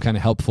give some kind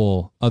of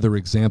helpful other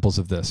examples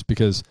of this,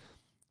 because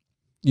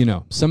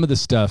some of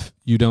this stuff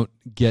you don't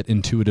get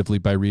intuitively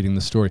by reading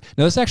the story.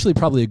 Now, that's actually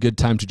probably a good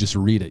time to just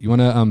read it. You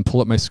want to pull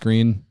up my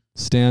screen,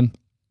 Stan?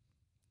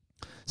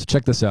 So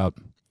check this out.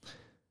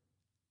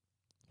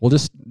 We'll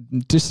just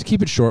to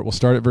keep it short, we'll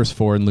start at verse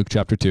 4 in Luke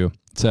chapter 2.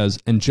 It says,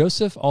 "And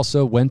Joseph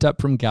also went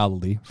up from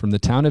Galilee, from the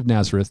town of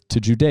Nazareth, to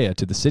Judea,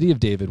 to the city of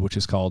David, which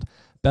is called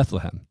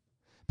Bethlehem,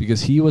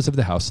 because he was of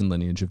the house and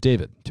lineage of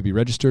David, to be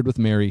registered with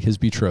Mary, his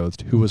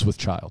betrothed, who was with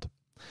child.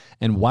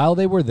 And while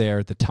they were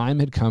there, the time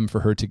had come for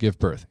her to give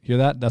birth." Hear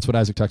that? That's what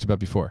Isaac talked about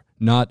before.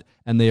 Not,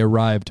 and they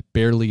arrived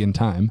barely in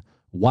time,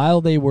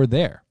 while they were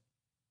there.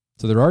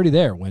 So they're already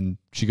there when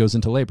she goes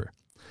into labor.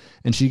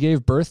 "And she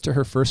gave birth to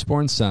her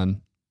firstborn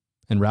son,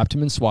 and wrapped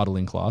him in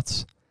swaddling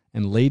cloths,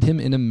 and laid him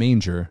in a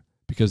manger,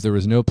 because there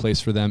was no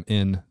place for them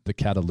in the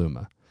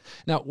Cataluma."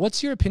 Now,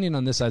 what's your opinion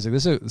on this, Isaac?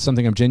 This is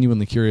something I'm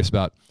genuinely curious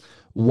about.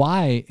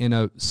 Why, in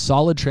a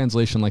solid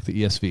translation like the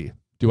ESV,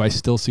 do I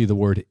still see the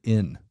word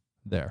 "in"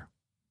 there?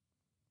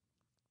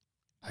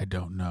 I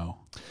don't know.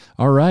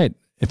 All right.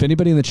 If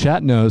anybody in the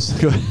chat knows,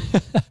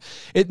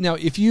 now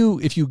if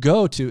you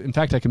go to, in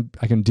fact, I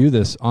can do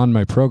this on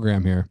my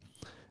program here.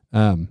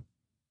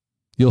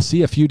 You'll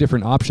see a few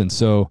different options.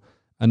 So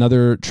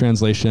another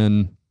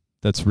translation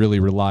that's really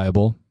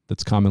reliable,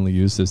 that's commonly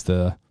used, is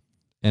the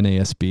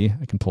NASB.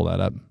 I can pull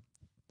that up.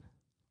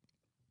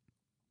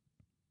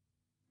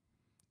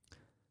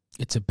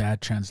 It's a bad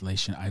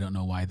translation. I don't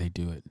know why they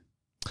do it.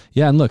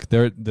 Yeah, and look,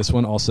 this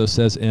one also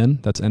says "in."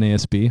 That's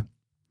NASB.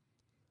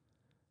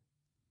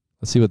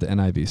 Let's see what the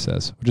NIV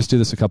says. We'll just do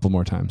this a couple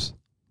more times.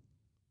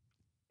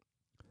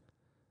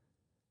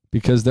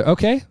 Because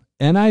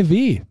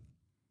NIV.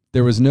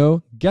 There was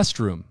no guest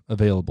room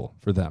available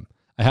for them.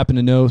 I happen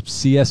to know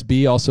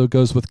CSB also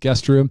goes with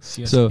guest room.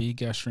 CSB,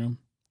 guest room.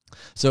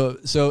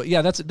 So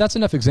yeah, that's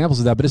enough examples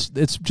of that. But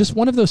it's just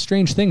one of those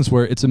strange things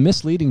where it's a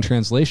misleading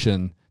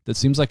translation that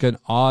seems like an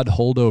odd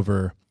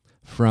holdover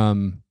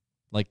from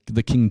like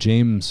the King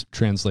James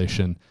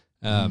translation.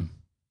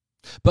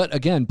 But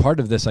again, part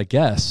of this, I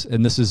guess,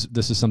 and this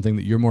is something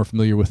that you're more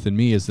familiar with than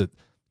me, is that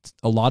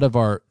a lot of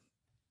our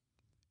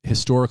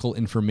historical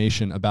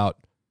information about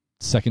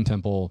Second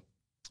Temple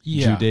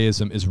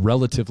Judaism is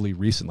relatively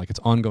recent, like it's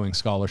ongoing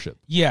scholarship.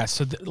 Yeah,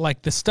 so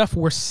like the stuff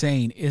we're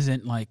saying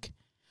isn't like,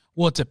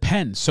 well, it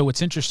depends. So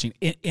it's interesting.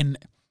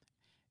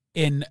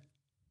 In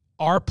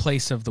our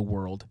place of the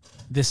world,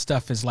 this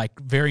stuff is like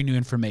very new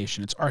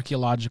information. It's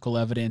archaeological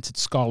evidence,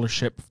 it's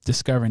scholarship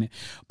discovering it.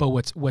 But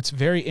what's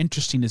very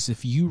interesting is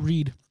if you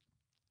read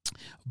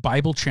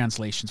Bible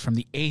translations from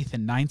the 8th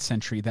and 9th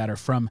century that are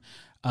from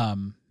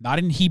not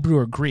in Hebrew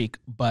or Greek,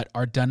 but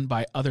are done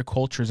by other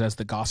cultures as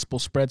the gospel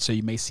spread. So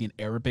you may see an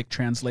Arabic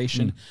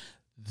translation.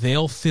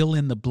 They'll fill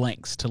in the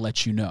blanks to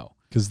let you know.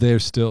 Because they're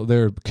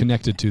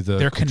connected to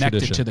the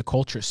tradition. To the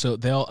culture. So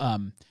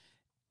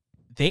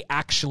they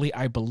actually,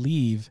 I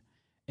believe,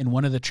 in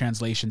one of the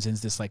translations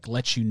is this like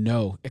lets you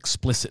know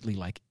explicitly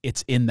like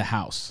it's in the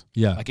house.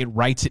 Yeah. Like it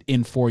writes it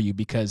in for you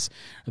because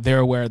they're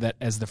aware that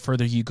as the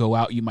further you go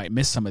out, you might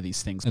miss some of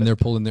these things. And they're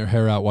pulling their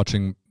hair out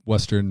watching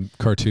Western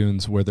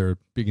cartoons where they're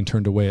being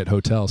turned away at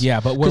hotels.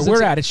 Yeah, but where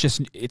we're at,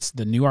 it's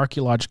the new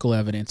archaeological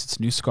evidence, it's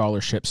new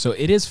scholarship. So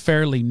it is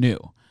fairly new.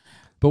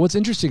 But what's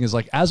interesting is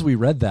like as we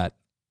read that,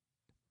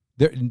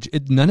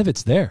 none of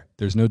it's there.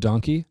 There's no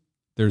donkey.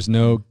 There's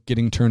no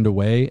getting turned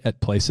away at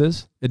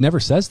places. It never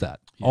says that.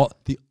 Yeah.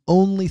 The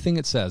only thing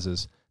it says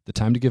is the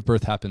time to give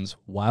birth happens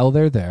while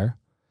they're there,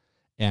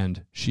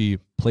 and she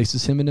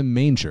places him in a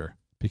manger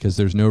because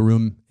there's no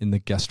room in the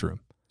guest room.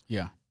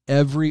 Yeah.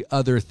 Every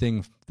other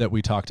thing that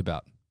we talked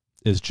about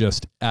is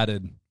just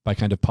added by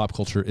kind of pop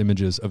culture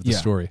images of the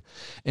story.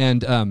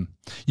 And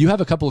you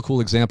have a couple of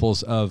cool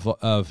examples of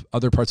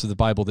other parts of the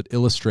Bible that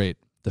illustrate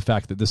the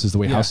fact that this is the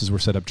way houses were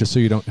set up, just so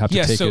you don't have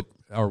to take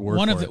our word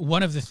for it.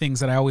 One of the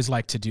things that I always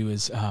like to do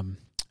is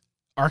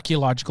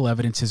archaeological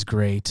evidence is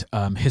great,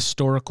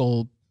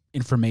 historical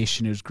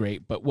information is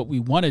great, but what we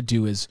want to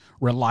do is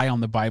rely on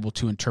the Bible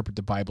to interpret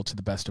the Bible to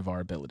the best of our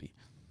ability.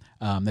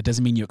 That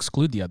doesn't mean you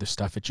exclude the other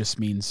stuff. It just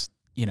means,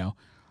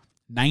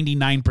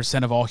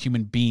 99% of all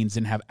human beings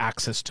didn't have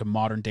access to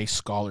modern day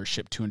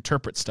scholarship to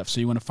interpret stuff. So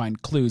you want to find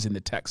clues in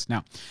the text.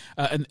 Now,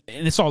 and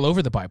it's all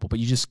over the Bible, but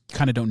you just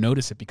kind of don't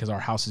notice it because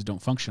our houses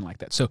don't function like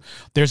that. So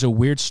there's a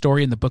weird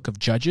story in the book of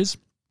Judges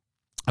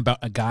about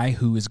a guy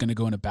who is going to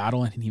go into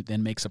battle and he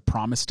then makes a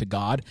promise to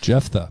God.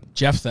 Jephthah.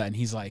 And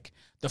he's like,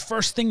 the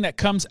first thing that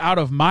comes out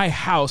of my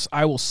house,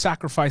 I will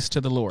sacrifice to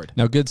the Lord.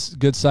 Now, good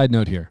side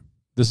note here.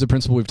 This is a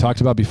principle we've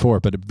talked about before,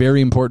 but very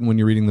important when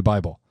you're reading the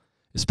Bible,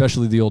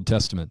 especially the Old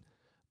Testament.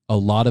 a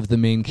lot of the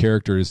main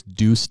characters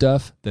do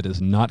stuff that is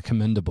not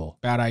commendable.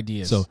 Bad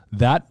ideas. So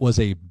that was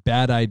a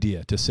bad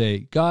idea to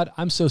say, God,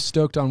 I'm so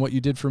stoked on what you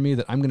did for me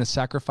that I'm going to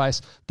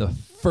sacrifice the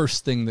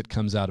first thing that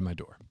comes out of my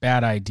door.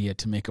 Bad idea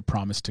to make a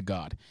promise to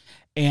God.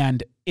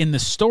 And in the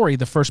story,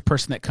 the first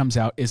person that comes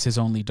out is his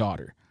only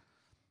daughter.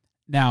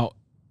 Now,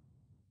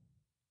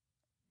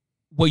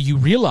 what you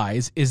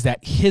realize is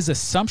that his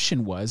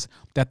assumption was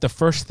that the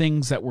first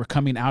things that were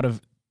coming out of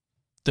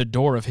the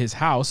door of his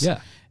house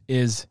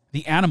is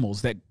the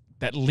animals that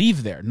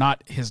leave there,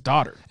 not his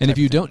daughter. And if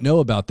you don't know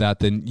about that,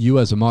 then you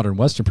as a modern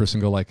Western person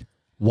go like,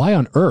 why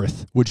on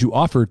earth would you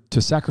offer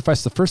to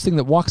sacrifice the first thing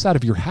that walks out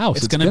of your house?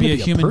 It's going to be a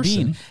human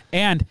being.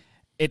 And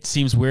it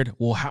seems weird.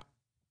 Well,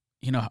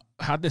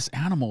 how'd this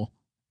animal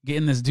get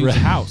in this dude's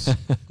house?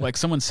 Like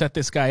someone set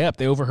this guy up.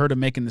 They overheard him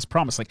making this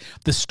promise. Like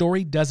the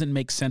story doesn't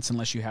make sense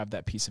unless you have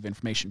that piece of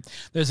information.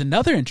 There's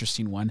another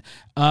interesting one.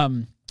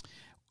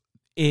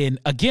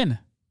 Again,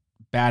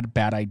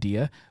 bad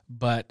idea,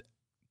 but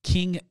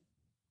King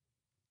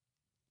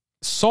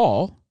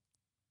Saul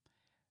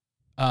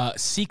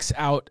seeks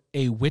out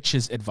a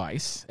witch's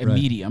advice, a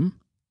medium,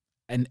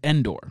 an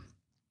Endor.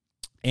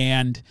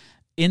 And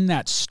in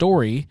that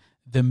story,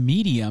 the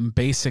medium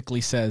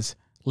basically says,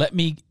 let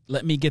me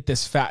get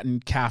this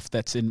fattened cow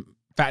that's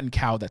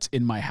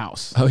in my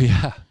house. Oh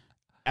yeah.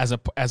 As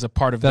a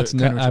part of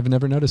I've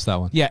never noticed that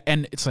one. Yeah,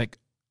 and it's like,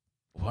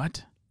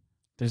 what?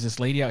 There's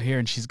this lady out here,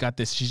 and she's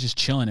just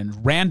chilling, and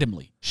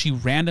she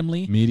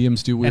randomly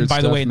mediums do weird stuff.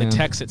 And by the way, in man. the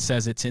text it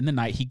says it's in the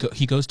night.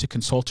 He goes to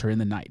consult her in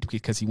the night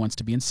because he wants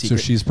to be in secret.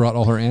 So she's brought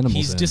all her animals.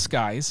 He's in.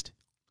 disguised.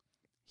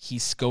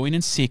 He's going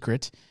in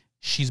secret.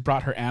 She's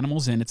brought her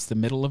animals in. It's the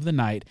middle of the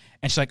night,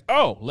 and she's like,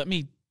 "Oh, let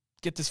me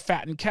get this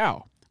fattened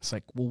cow." It's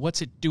like, well,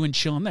 what's it doing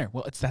chilling there?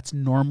 Well, that's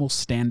normal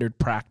standard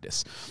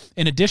practice.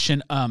 In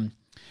addition,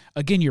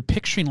 again, you're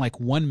picturing like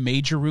one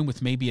major room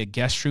with maybe a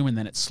guest room, and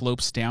then it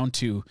slopes down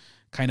to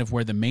kind of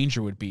where the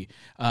manger would be.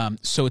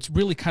 So it's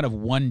really kind of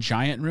one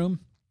giant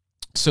room.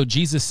 So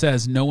Jesus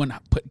says no one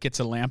gets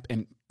a lamp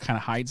and kind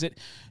of hides it.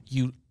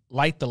 You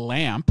light the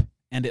lamp,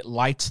 and it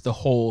lights the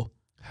whole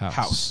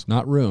house.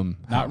 Not room.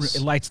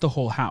 It lights the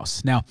whole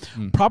house. Now,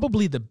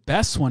 probably the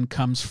best one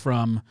comes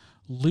from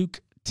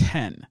Luke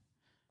 10.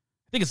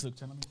 I think it's Luke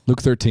 10.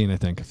 Luke 13, I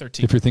think.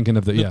 13. If you're thinking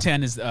of Luke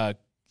 10 is, I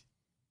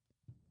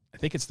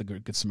think it's the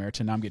Good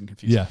Samaritan. Now I'm getting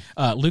confused.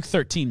 Yeah. Luke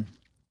 13.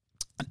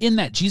 In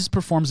that, Jesus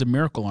performs a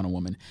miracle on a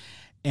woman,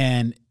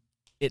 and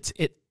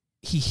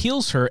he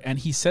heals her, and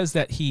he says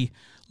that he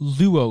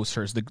luos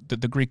her.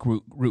 The Greek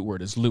root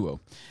word is luo,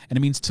 and it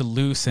means to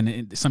loose, and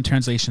in some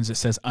translations it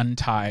says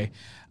untie.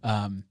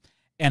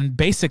 And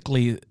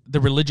basically, the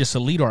religious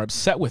elite are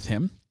upset with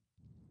him,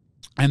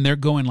 and they're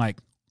going like,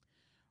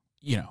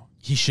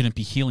 he shouldn't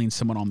be healing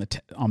someone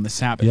on the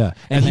Sabbath. Yeah,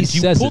 and he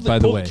says it, by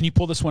the way. Can you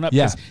pull this one up?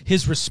 Yeah.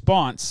 His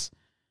response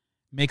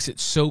makes it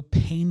so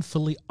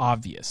painfully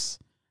obvious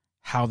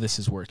how this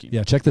is working.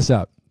 Yeah, check this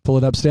out. Pull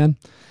it up, Stan.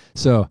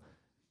 So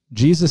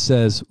Jesus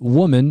says,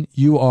 woman,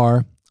 you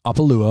are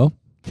apaluo,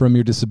 from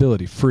your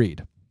disability,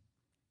 freed.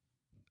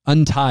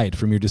 Untied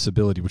from your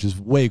disability, which is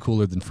way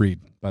cooler than freed,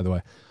 by the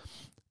way.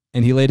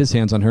 And he laid his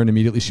hands on her, and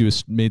immediately she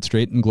was made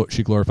straight, and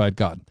she glorified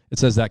God. It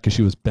says that because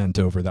she was bent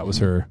over. That was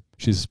her.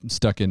 She's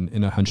stuck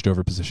in a hunched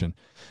over position.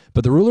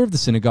 But the ruler of the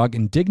synagogue,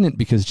 indignant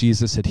because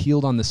Jesus had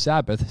healed on the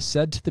Sabbath,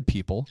 said to the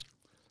people,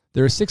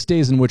 there are 6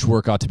 days in which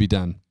work ought to be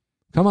done.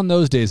 Come on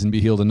those days and be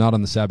healed, and not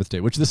on the Sabbath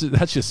day.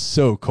 That's just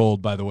so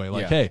cold, by the way.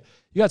 Like, hey,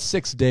 you got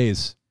 6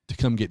 days to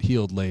come get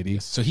healed, lady.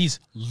 So he's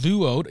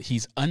luoed.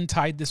 He's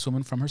untied this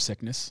woman from her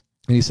sickness.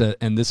 And he said,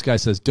 and this guy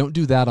says, don't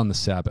do that on the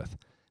Sabbath.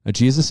 Now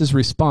Jesus'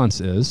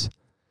 response is,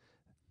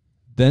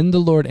 then the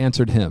Lord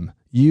answered him,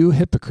 you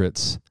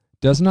hypocrites,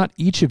 does not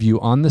each of you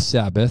on the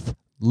Sabbath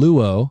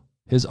luo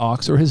his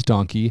ox or his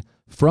donkey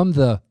from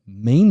the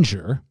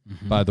manger,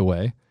 by the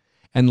way,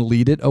 and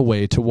lead it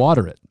away to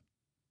water it?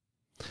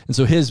 And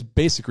so his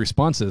basic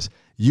response is,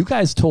 you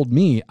guys told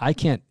me I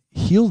can't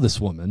heal this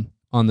woman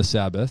on the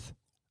Sabbath.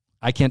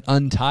 I can't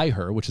untie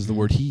her, which is the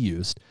word he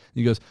used. And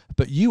he goes,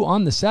 but you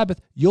on the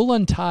Sabbath, you'll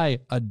untie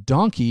a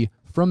donkey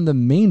from the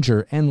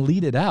manger and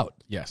lead it out.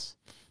 Yes,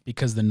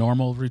 because the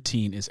normal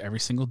routine is every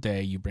single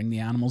day you bring the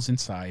animals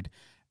inside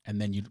and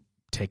then you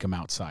take them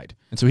outside.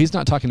 And so he's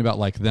not talking about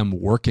like them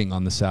working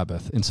on the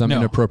Sabbath in some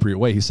inappropriate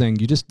way. He's saying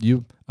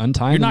you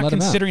untie them and let them out. You're not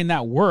considering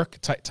that work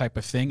type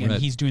of thing, and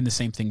he's doing the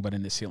same thing but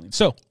in this healing.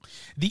 So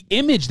the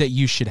image that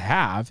you should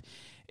have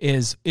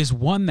is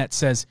one that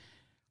says,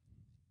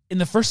 in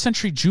the first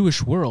century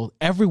Jewish world,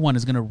 everyone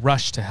is going to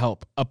rush to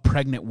help a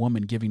pregnant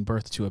woman giving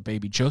birth to a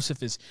baby.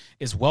 Joseph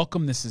is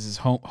welcome. This is his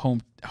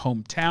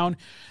hometown.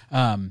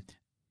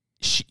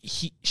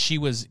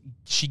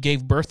 She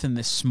gave birth in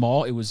this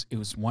small. It was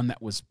one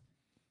that was,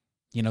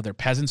 they're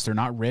peasants. They're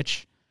not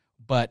rich,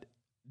 but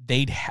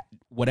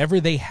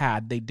whatever they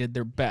had, they did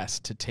their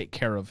best to take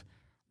care of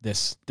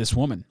this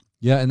woman.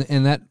 Yeah,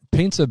 and that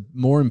paints a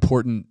more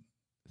important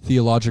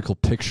theological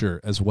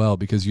picture as well,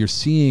 because you're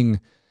seeing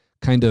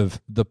kind of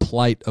the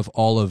plight of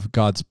all of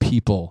God's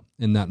people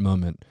in that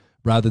moment,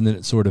 rather than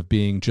it sort of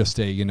being just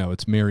a,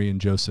 it's Mary and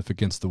Joseph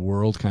against the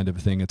world kind of a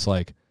thing. It's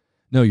like,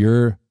 no,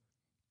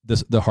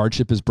 the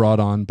hardship is brought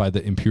on by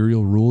the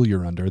imperial rule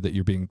you're under, that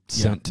you're being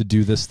sent to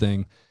do this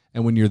thing.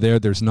 And when you're there,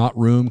 there's not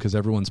room because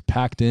everyone's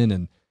packed in,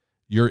 and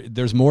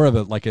there's more of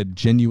a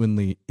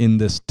genuinely in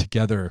this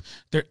together.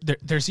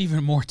 There's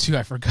even more too.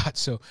 I forgot.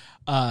 So,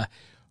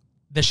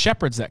 the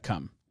shepherds that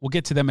come, we'll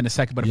get to them in a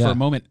second, but for a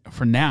moment,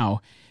 for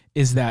now,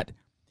 is that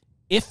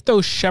if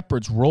those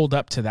shepherds rolled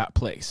up to that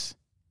place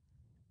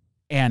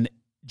and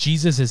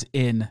Jesus is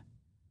in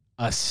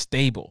a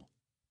stable,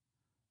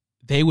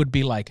 they would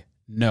be like,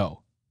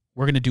 no,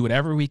 we're going to do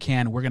whatever we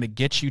can. We're going to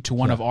get you to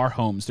one of our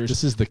homes.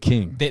 This is the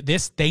king.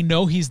 They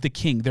know he's the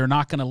king. They're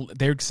not going to,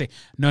 they're say,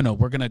 no,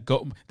 we're going to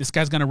go. This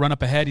guy's going to run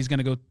up ahead. He's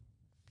going to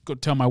go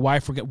tell my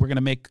wife, we're going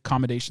to make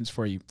accommodations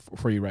for you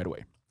right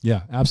away.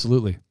 Yeah,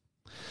 absolutely.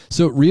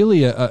 So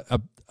really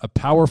a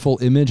powerful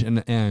image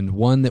and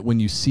one that when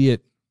you see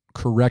it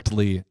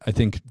correctly, I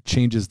think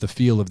changes the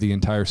feel of the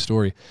entire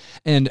story.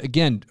 And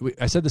again,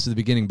 I said this at the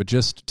beginning, but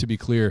just to be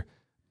clear,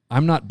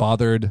 I'm not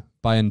bothered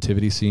by a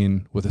nativity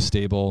scene with a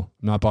stable.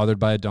 I'm not bothered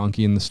by a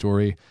donkey in the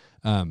story.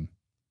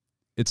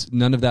 It's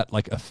none of that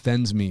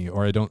offends me,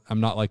 or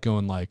I'm not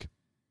going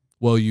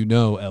well,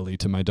 Ellie,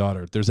 to my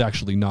daughter, there's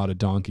actually not a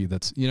donkey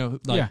that's,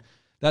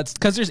 that's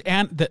because there's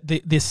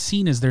this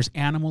scene is there's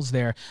animals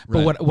there.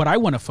 But right. what I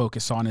want to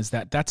focus on is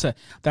that's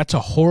a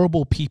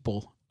horrible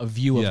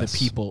view of the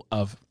people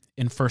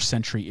in first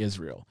century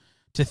Israel.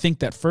 To think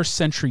that first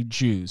century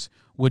Jews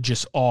would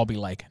just all be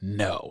like,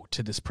 no,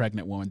 to this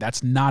pregnant woman.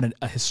 That's not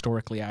a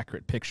historically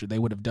accurate picture. They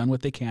would have done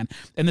what they can.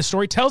 And the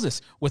story tells us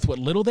with what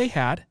little they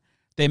had,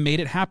 they made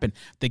it happen.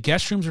 The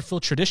guest rooms are full.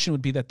 Tradition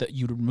would be that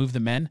you'd remove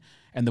the men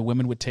and the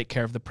women would take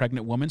care of the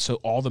pregnant woman. So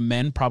all the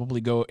men probably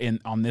go in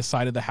on this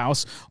side of the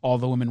house. All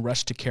the women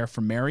rush to care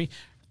for Mary.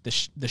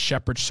 The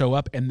shepherds show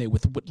up, and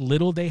with what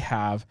little they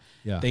have,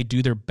 they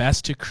do their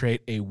best to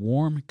create a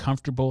warm,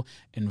 comfortable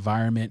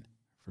environment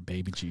for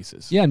baby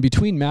Jesus. Yeah, and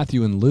between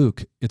Matthew and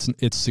Luke, it's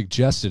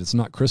suggested, it's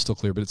not crystal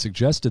clear, but it's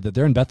suggested that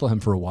they're in Bethlehem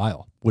for a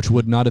while, which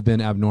would not have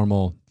been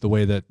abnormal the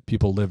way that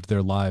people lived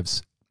their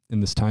lives in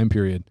this time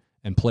period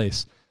and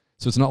place.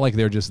 So it's not like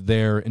they're just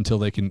there until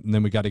they can, and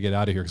then we got to get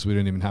out of here because we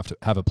don't even have to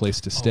have a place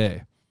to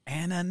stay.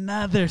 And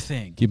another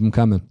thing. Keep them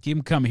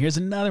coming. Here's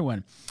another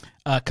one.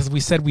 Because we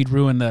said we'd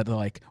ruin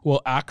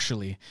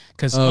actually.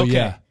 Because,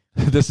 yeah.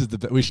 This is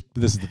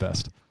the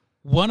best.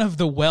 One of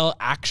the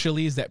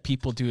actuallys that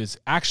people do is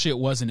actually it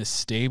wasn't a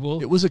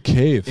stable. It was a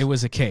cave. It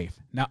was a cave.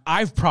 Now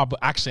I'm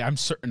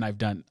certain I've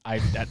done.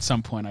 At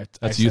some point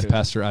That's youth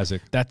pastor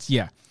Isaac. That's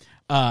it's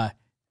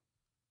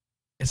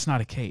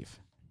not a cave.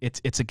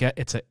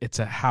 It's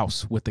a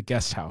house with a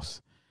guest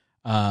house.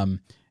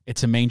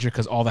 It's a manger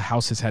because all the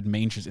houses had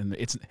mangers in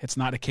it. It's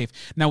not a cave.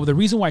 Now the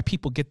reason why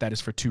people get that is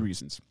for two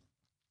reasons.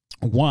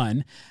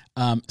 One,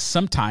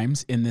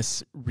 sometimes in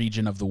this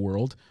region of the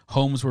world,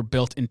 homes were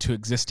built into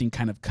existing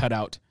kind of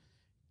cutout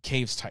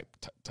caves type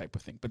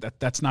of thing. But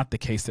that's not the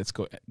case that's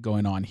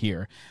going on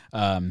here.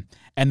 And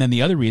then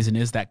the other reason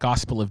is that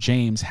Gospel of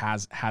James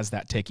has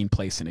that taking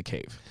place in a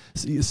cave.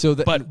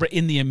 But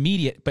in the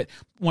immediate, but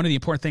one of the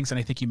important things, and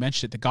I think you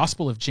mentioned it, the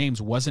Gospel of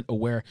James wasn't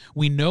aware.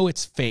 We know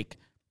it's fake.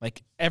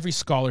 Like every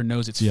scholar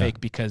knows it's fake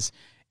because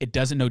it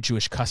doesn't know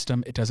Jewish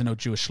custom. It doesn't know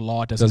Jewish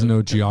law. It doesn't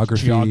know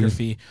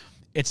geography.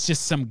 It's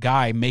just some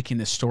guy making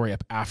this story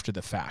up after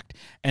the fact.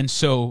 And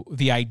so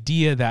the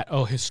idea that,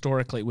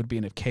 historically it would be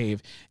in a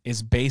cave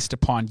is based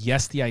upon,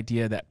 yes, the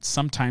idea that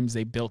sometimes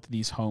they built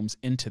these homes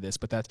into this,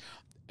 but that's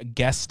a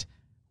guest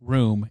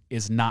room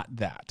is not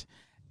that.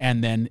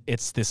 And then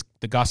it's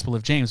the Gospel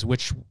of James,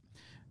 which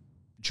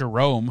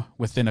Jerome,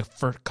 within a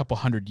couple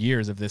hundred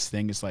years of this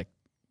thing, is like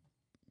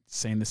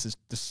saying this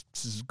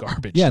is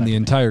garbage. Yeah, and the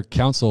entire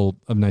Council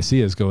of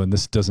Nicaea is going,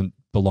 this doesn't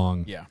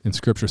belong in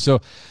Scripture. So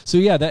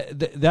yeah,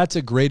 that's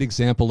a great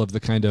example of the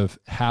kind of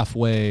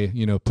halfway,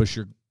 push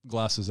your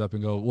glasses up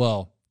and go,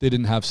 well, they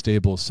didn't have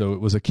stables, so it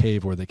was a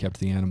cave where they kept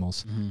the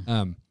animals.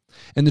 Mm-hmm.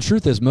 And the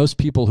truth is, most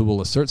people who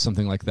will assert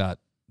something like that,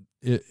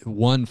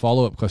 one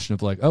follow-up question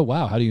of like, oh,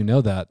 wow, how do you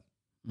know that?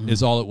 Mm-hmm.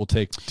 Is all it will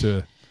take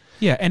to...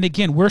 Yeah, and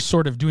again, we're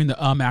sort of doing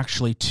the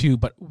actually too,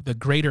 but the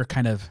greater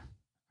kind of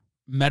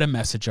meta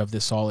message of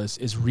this all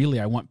is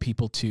really I want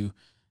people to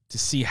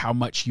see how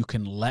much you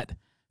can let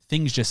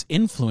things just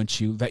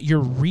influence you, that you're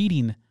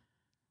reading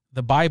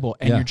the Bible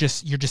and you're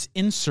just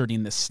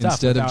inserting this stuff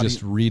instead of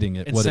just reading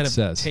it, what it says.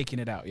 Instead of taking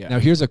it out, Now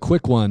here's a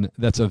quick one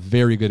that's a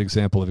very good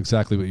example of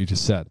exactly what you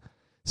just said.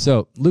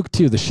 So Luke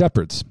 2, the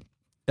shepherds.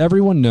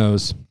 Everyone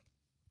knows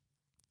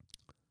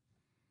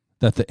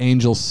that the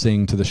angels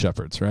sing to the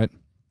shepherds, right?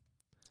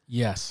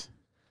 Yes.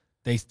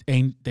 They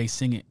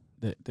sing it.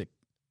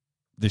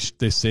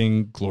 They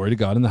sing glory to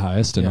God in the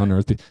highest and on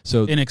earth.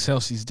 So in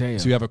excelsis Deo.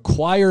 So you have a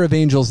choir of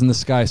angels in the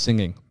sky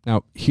singing.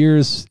 Now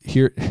here's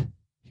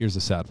a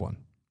sad one.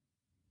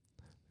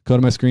 Go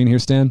to my screen here,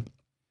 Stan.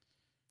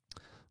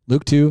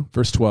 Luke 2,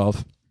 verse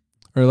 12.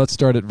 Or let's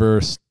start at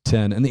verse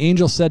 10. And the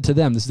angel said to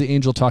them, this is the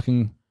angel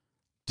talking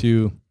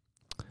to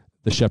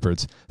the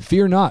shepherds,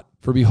 "Fear not,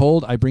 for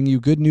behold, I bring you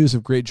good news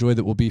of great joy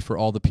that will be for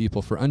all the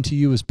people. For unto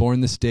you is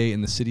born this day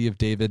in the city of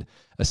David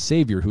a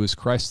Savior, who is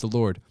Christ the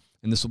Lord.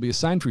 And this will be a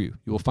sign for you.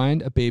 You will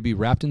find a baby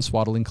wrapped in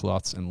swaddling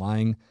cloths and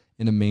lying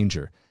in a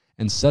manger."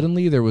 And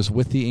suddenly there was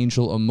with the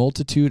angel a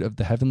multitude of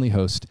the heavenly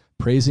host,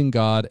 praising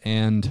God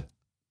and...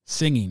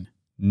 Singing.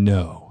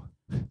 No.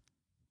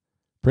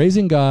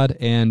 Praising God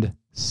and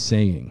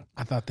saying.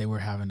 I thought they were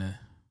having a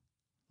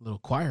little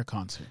choir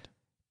concert.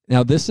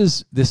 Now, this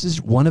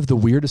is one of the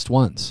weirdest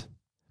ones,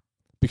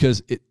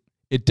 because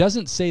it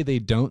doesn't say they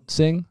don't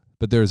sing,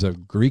 but there's a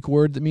Greek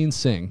word that means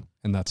sing,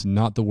 and that's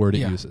not the word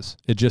it uses.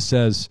 It just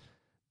says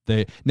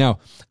they. Now,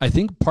 I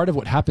think part of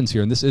what happens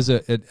here, and this is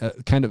a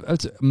kind of,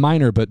 it's a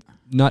minor but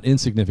not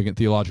insignificant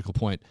theological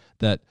point,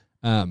 that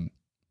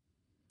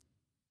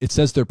it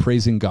says they're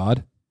praising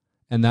God,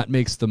 and that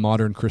makes the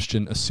modern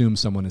Christian assume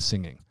someone is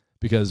singing,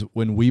 because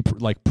when we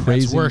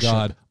praising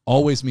God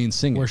always means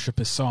singing. Worship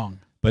is song.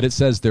 But it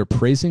says they're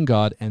praising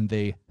God and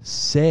they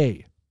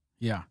say,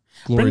 yeah.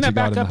 Glory Bring that to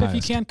God back in up the if you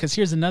highest. can, because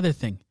here's another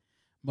thing.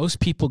 Most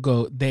people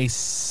go, they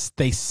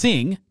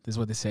sing, this is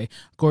what they say,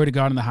 glory to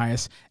God in the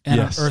highest, and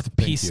Yes, on earth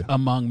thank peace you.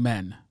 among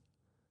men.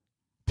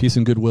 Peace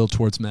and goodwill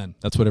towards men.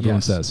 That's what everyone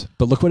Yes. says.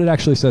 But look what it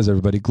actually says,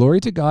 everybody. Glory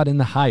to God in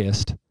the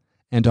highest,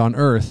 and on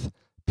earth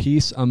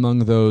peace among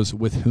those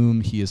with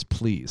whom he is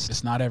pleased.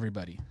 It's not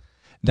everybody.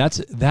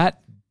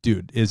 That,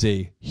 dude, is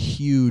a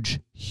huge,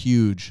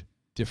 huge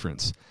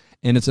difference.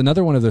 And it's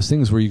another one of those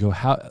things where you go,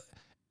 how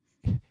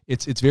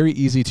it's very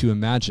easy to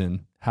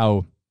imagine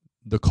how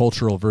the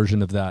cultural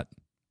version of that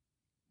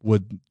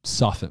would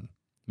soften.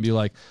 Be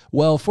like,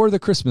 well, for the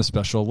Christmas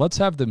special, let's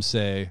have them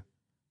say,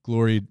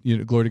 glory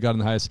to God in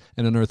the highest,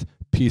 and on earth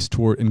peace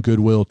toward and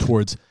goodwill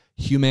towards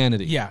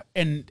humanity. Yeah,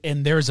 and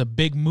there's a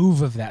big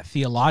move of that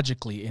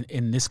theologically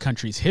in this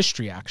country's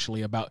history,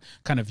 actually, about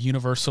kind of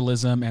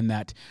universalism, and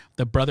that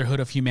the brotherhood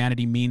of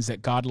humanity means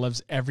that God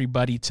loves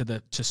everybody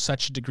to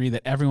such a degree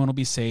that everyone will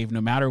be saved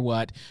no matter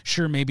what.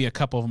 Sure, maybe a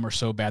couple of them are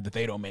so bad that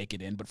they don't make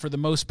it in, but for the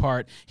most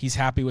part, he's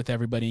happy with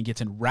everybody and gets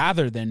in,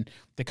 rather than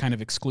the kind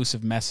of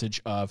exclusive message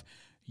of,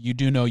 you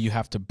do know you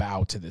have to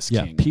bow to this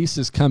king. Peace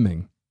is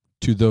coming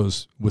to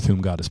those with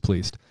whom God is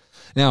pleased.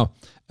 Now,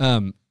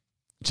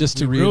 just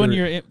to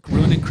reiterate,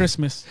 ruining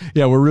Christmas.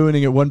 Yeah, we're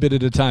ruining it one bit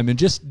at a time. And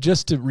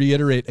just to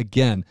reiterate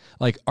again,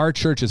 like, our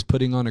church is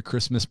putting on a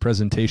Christmas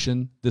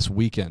presentation this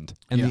weekend,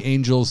 and the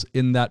angels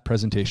in that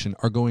presentation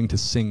are going to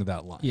sing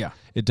that line. Yeah.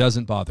 It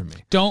doesn't bother me.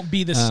 Don't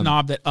be the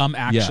snob that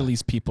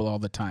actuallys people all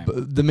the time.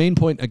 But the main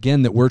point,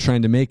 again, that we're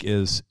trying to make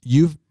is,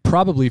 you've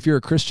probably, if you're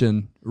a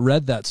Christian,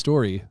 read that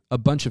story a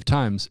bunch of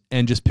times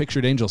and just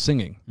pictured angels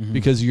singing,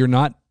 because you're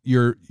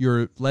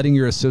letting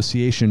your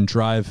association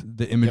drive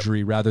the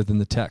imagery rather than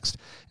the text.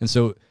 And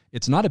so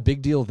it's not a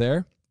big deal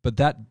there, but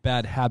that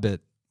bad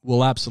habit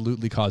will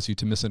absolutely cause you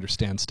to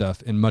misunderstand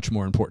stuff in much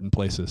more important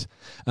places.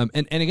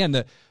 And again,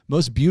 the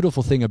most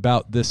beautiful thing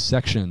about this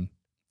section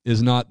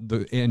is not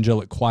the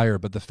angelic choir,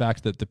 but the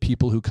fact that the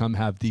people who come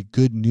have the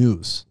good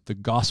news, the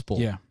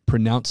gospel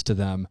pronounced to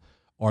them,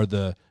 are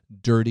the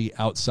dirty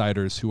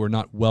outsiders who are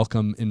not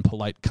welcome in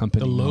polite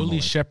company. The lowly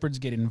normally. shepherds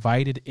get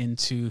invited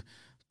into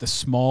the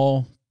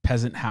small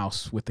peasant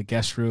house with the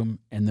guest room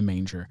and the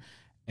manger,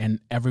 and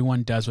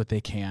everyone does what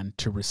they can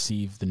to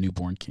receive the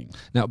newborn king.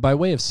 Now, by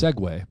way of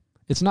segue,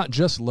 it's not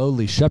just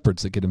lowly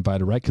shepherds that get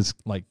invited, right? Because,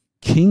 like,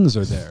 kings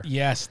are there.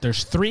 Yes,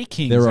 there's three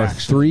kings. There are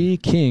actually. 3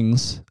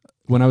 kings.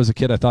 When I was a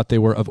kid, I thought they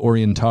were of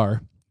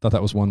Orientar. Thought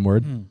that was one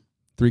word.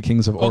 3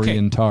 kings of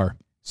Orientar.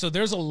 So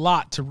there's a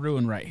lot to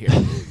ruin right here.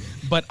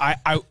 But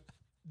I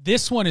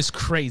this one is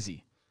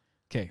crazy.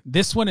 Okay,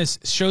 this one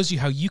shows you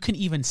how you can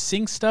even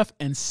sing stuff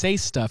and say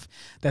stuff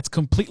that's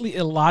completely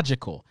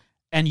illogical,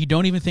 and you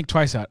don't even think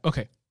twice about it.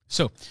 Okay,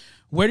 so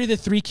where do the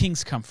 3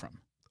 kings come from?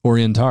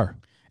 Orientar.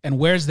 And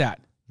where's that?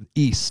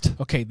 East.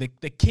 Okay,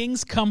 the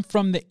kings come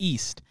from the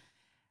east,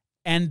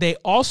 and they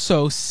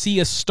also see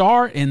a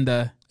star in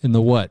the... In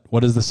the what? What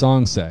does the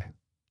song say?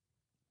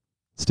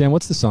 Stan,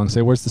 what's the song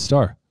say? Where's the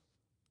star?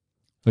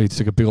 Oh, he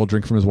took a big old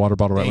drink from his water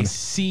bottle right They when...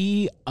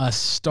 see a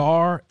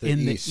star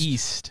in the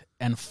east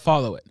and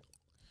follow it.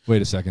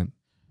 Wait a second.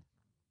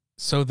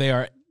 So they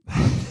are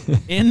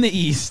in the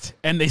east,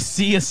 and they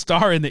see a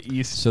star in the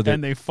east,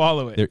 and they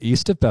follow it. They're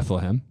east of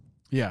Bethlehem.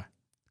 Yeah.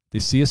 They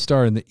see a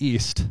star in the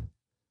east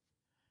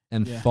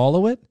and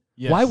follow it?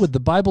 Yes. Why would the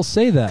Bible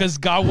say that? Because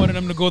God wanted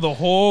them to go the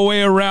whole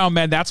way around,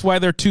 man. That's why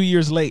they're 2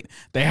 years late.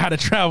 They had to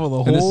travel the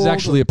whole... And this is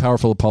actually a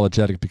powerful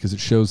apologetic, because it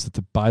shows that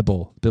the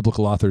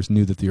biblical authors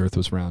knew that the earth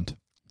was round.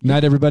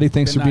 Night, everybody.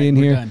 Thanks for being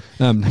here.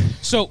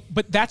 So,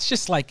 but that's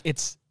just like,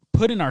 it's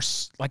put in our,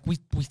 like,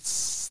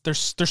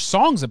 there's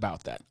songs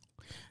about that.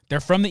 They're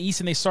from the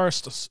east, and they saw a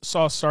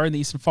star in the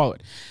east and follow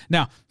it.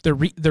 Now,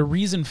 the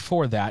reason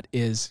for that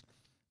is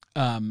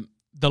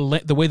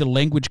the way the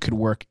language could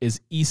work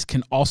is east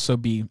can also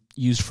be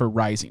used for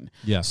rising.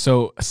 Yeah.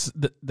 So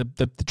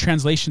the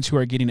translations who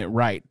are getting it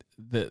right,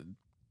 the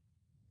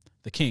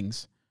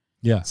kings,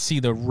 see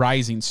the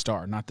rising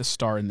star, not the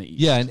star in the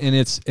east. Yeah,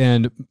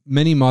 and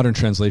many modern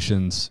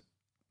translations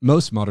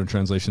most modern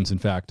translations, in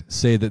fact,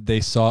 say that they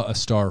saw a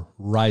star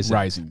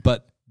rising.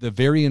 But the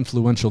very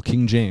influential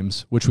King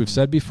James, which we've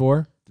said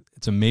before,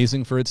 it's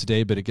amazing for its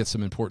day, but it gets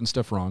some important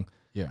stuff wrong.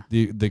 Yeah.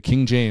 The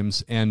King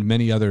James and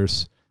many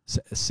others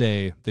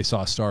say they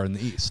saw a star in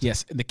the east.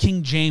 Yes, the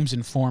King James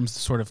informs the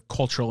sort of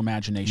cultural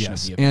imagination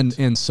of the event.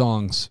 and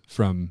songs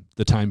from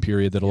the time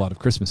period that a lot of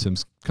Christmas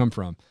hymns come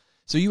from.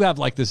 So you have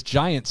like this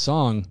giant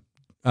song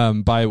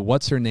by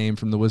what's her name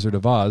from The Wizard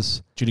of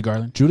Oz? Judy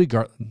Garland.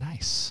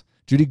 Nice.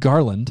 Judy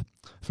Garland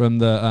from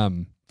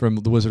the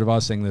Wizard of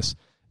Oz sang this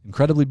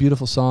incredibly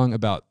beautiful song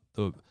about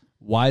the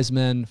wise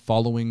men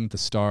following the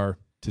star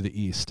to the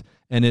east.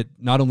 And it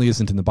not only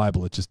isn't in the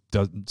Bible, it just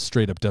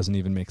straight up doesn't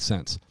even make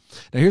sense.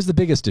 Now, here's the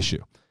biggest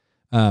issue.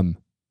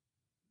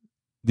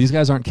 These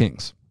guys aren't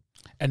kings.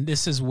 And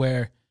this is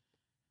where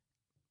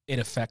it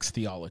affects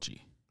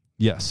theology.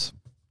 Yes.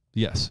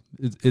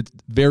 It's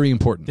very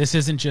important. This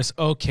isn't just,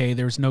 okay,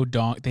 there's no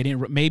donkey.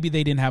 Maybe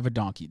they didn't have a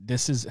donkey.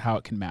 This is how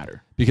it can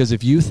matter. Because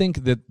if you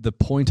think that the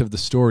point of the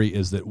story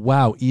is that,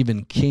 wow,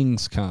 even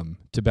kings come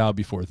to bow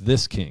before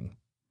this king,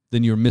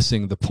 then you're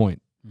missing the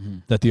point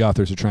that the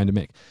authors are trying to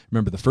make.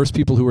 Remember, the first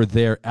people who are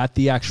there at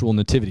the actual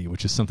nativity,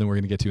 which is something we're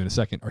going to get to in a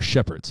second, are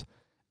shepherds.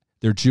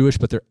 They're Jewish,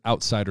 but they're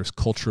outsiders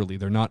culturally.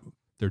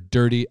 They're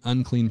dirty,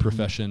 unclean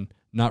profession,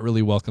 not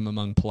really welcome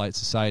among polite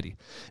society.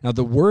 Now,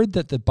 the word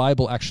that the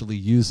Bible actually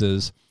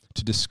uses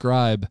to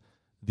describe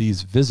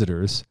these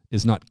visitors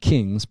is not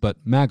kings,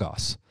 but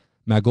magos,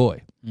 magoi,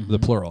 the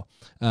plural.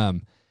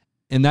 And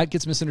that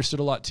gets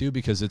misunderstood a lot too,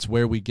 because it's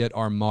where we get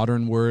our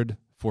modern word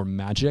for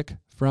magic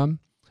from.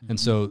 And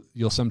so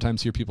you'll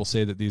sometimes hear people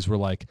say that these were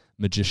like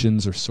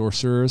magicians or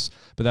sorcerers,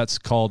 but that's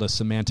called a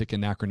semantic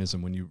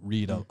anachronism when you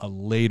read a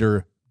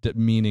later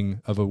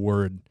meaning of a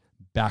word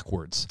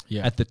backwards.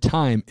 Yeah. At the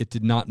time, it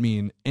did not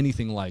mean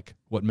anything like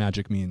what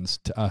magic means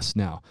to us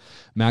now.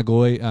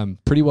 Magoi,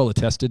 pretty well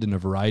attested in a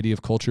variety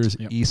of cultures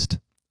east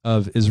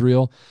of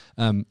Israel.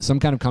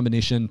 Some kind of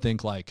combination,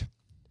 think like,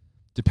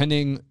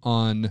 depending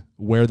on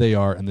where they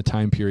are and the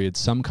time period,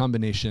 some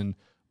combination,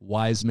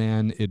 wise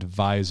man,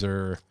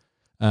 advisor,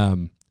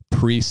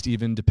 priest,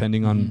 even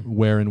depending on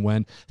where and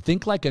when.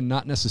 Think like a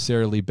not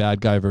necessarily bad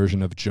guy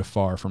version of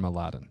Jafar from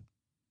Aladdin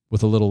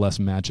with a little less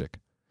magic.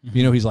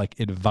 You know, he's like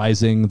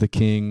advising the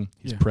king.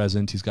 He's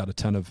present. He's got a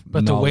ton of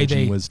knowledge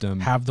and wisdom. But the way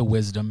they have the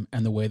wisdom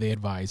and the way they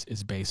advise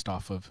is based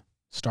off of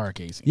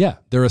stargazing. Yeah,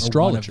 they're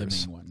astrologers. One of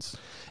the main ones.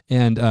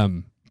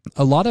 And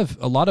a lot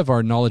of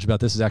our knowledge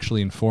about this is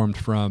actually informed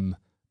from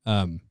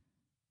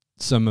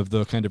some of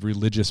the kind of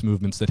religious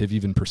movements that have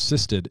even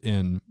persisted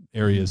in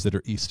areas that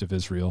are east of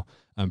Israel,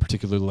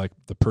 particularly like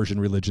the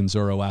Persian religion,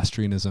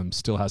 Zoroastrianism,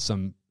 still has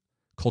some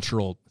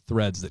cultural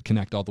threads that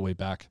connect all the way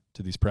back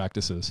to these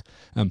practices.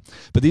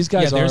 But these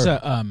guys there's are...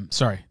 go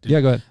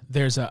ahead.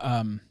 There's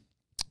a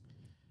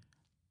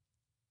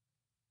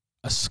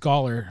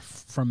scholar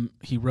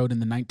he wrote in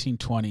the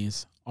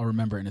 1920s, I'll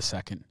remember in a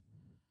second,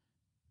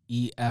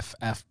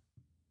 E.F.F.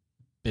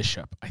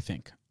 Bishop, I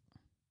think.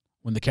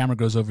 When the camera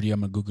goes over to you,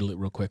 I'm going to Google it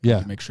real quick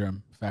to make sure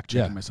I'm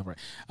fact-checking myself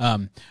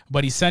right.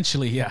 But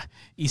essentially,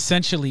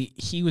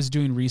 he was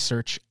doing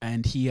research,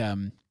 and he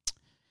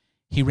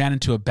ran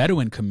into a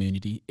Bedouin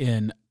community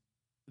in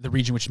the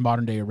region which is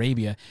modern-day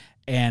Arabia,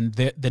 and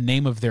the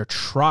name of their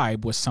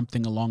tribe was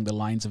something along the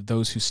lines of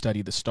those who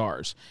study the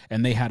stars.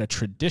 And they had a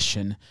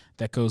tradition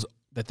that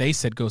they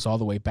said goes all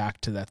the way back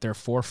to that their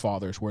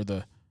forefathers were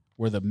the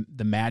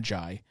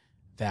magi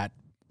that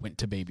went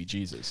to baby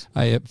Jesus.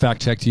 I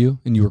fact-checked you,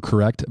 and you were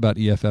correct about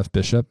E.F.F.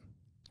 Bishop.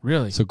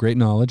 Really? So great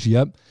knowledge,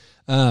 yep.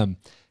 And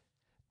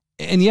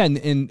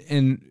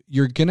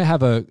you're going to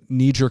have a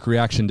knee-jerk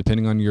reaction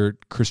depending on your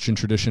Christian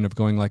tradition of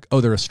going like,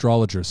 oh, they're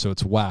astrologers, so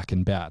it's whack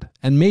and bad.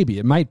 And maybe,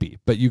 it might be,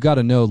 but you got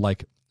to know,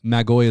 like,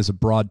 magoi is a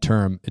broad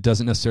term. It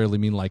doesn't necessarily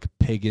mean like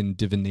pagan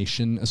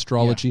divination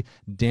astrology.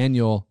 Yeah.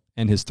 Daniel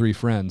and his three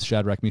friends,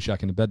 Shadrach,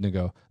 Meshach, and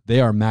Abednego, they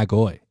are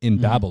magoi in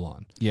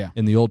Babylon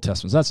in the Old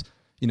Testament. So that's,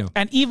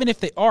 and even if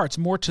they are, it's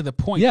more to the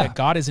point that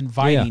God is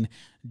inviting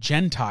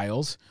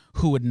Gentiles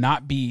who would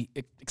not be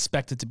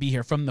expected to be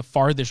here from the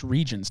farthest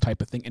regions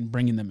type of thing and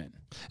bringing them in.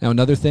 Now,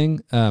 another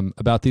thing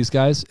about these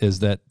guys is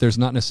that there's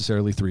not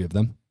necessarily three of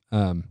them.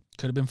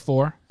 Could have been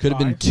 4. Could have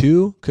been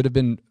 2. Could have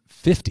been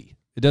 50.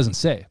 It doesn't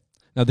say.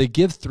 Now, they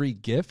give 3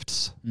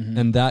 gifts,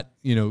 and that,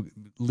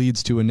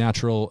 leads to a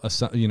natural,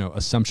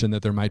 assumption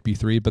that there might be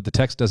 3, but the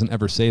text doesn't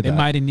ever say that. They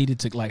might have needed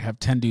to have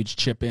 10 dudes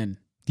chip in.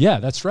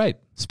 Yeah, that's right.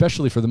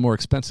 Especially for the more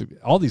expensive.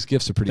 All these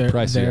gifts are pretty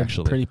pricey, they're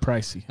actually. Pretty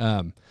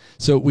pricey.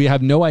 So we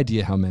have no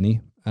idea how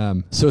many.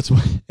 So it's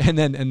and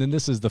then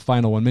this is the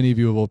final one. Many of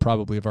you will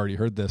probably have already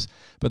heard this,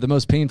 but the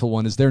most painful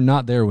one is they're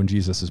not there when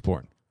Jesus is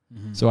born.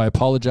 So I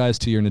apologize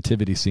to your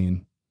nativity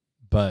scene,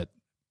 but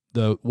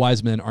the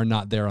wise men are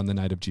not there on the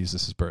night of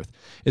Jesus' birth.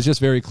 It's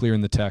just very clear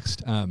in the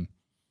text.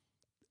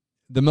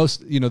 The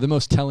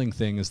most telling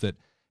thing is that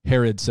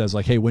Herod says,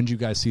 like, hey, when did you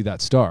guys see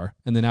that star?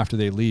 And then after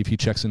they leave, he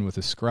checks in with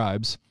his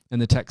scribes.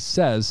 And the text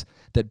says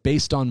that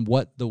based on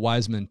what the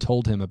wise men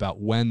told him about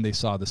when they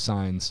saw the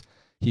signs,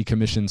 he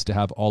commissions to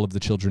have all of the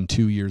children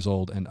 2 years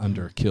old and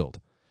under killed.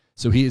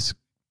 So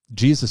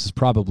Jesus is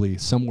probably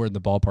somewhere in the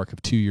ballpark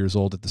of 2 years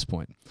old at this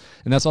point.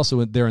 And that's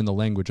also there in the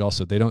language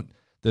also. They don't,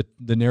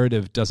 the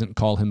narrative doesn't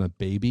call him a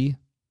baby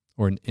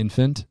or an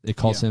infant. It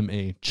calls him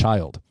a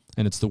child.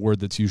 And it's the word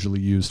that's usually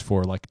used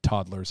for like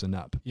toddlers and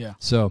up. Yeah.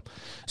 So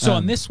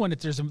on this one, if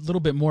there's a little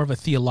bit more of a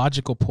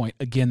theological point,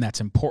 again,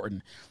 that's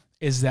important,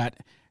 is that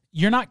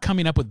you're not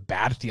coming up with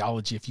bad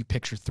theology if you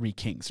picture three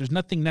kings. There's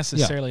nothing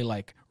necessarily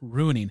like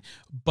ruining,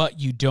 but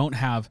you don't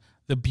have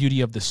the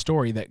beauty of the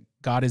story that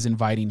God is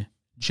inviting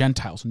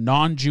Gentiles,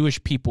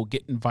 non-Jewish people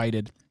get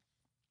invited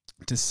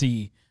to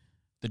see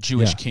the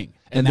Jewish king.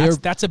 And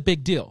that's a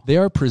big deal. They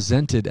are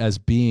presented as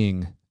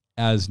being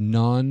as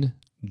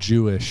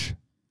non-Jewish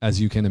as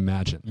you can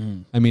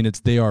imagine. I mean,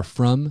 they are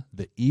from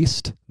the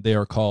East. They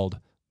are called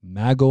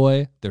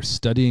Magoi. They're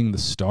studying the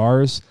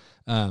stars.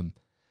 And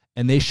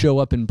they show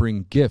up and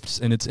bring gifts.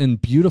 And it's in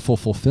beautiful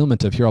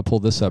fulfillment of, here, I'll pull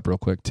this up real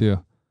quick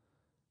too.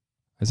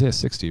 Isaiah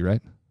 60,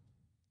 right?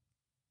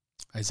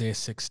 Isaiah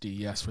 60,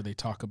 yes, where they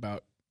talk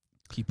about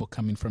people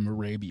coming from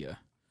Arabia.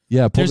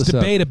 Yeah, there's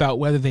debate about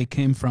whether they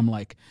came from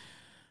like,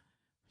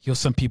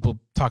 some people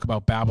talk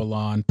about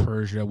Babylon,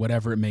 Persia,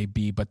 whatever it may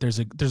be, but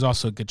there's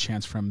also a good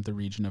chance from the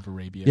region of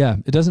Arabia. Yeah,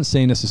 it doesn't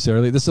say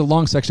necessarily. This is a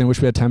long section. I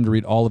wish we had time to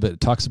read all of it. It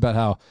talks about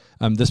how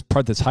this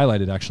part that's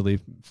highlighted actually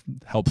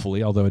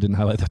helpfully, although I didn't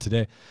highlight that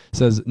today,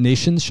 says,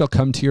 nations shall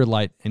come to your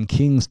light and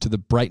kings to the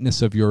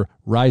brightness of your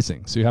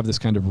rising. So you have this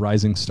kind of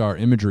rising star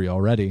imagery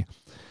already.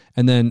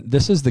 And then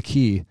this is the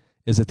key,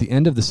 is at the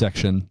end of the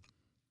section,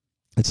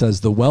 it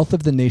says, the wealth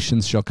of the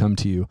nations shall come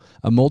to you.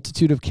 A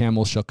multitude of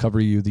camels shall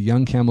cover you. The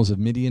young camels of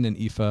Midian and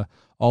Ephah,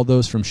 all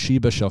those from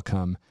Sheba shall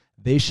come.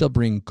 They shall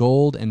bring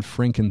gold and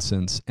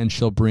frankincense and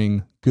shall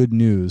bring good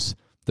news,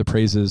 the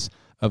praises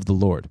of the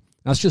Lord.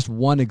 Now, that's just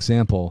one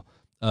example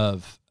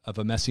of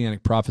a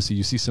messianic prophecy.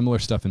 You see similar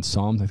stuff in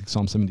Psalms. I think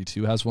Psalm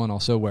 72 has one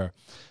also where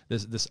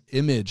this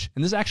image,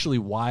 and this is actually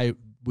why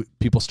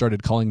people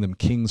started calling them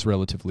kings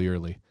relatively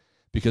early,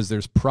 because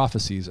there's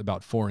prophecies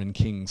about foreign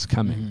kings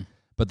coming. Mm-hmm.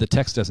 But the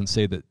text doesn't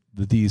say that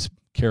these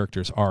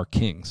characters are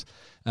kings.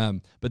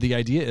 But the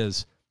idea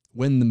is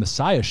when the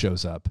Messiah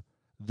shows up,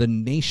 the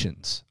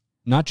nations,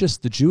 not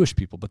just the Jewish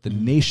people, but the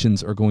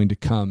nations are going to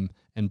come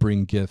and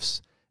bring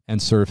gifts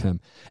and serve him.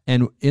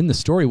 And in the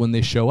story, when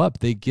they show up,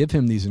 they give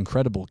him these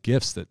incredible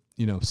gifts that,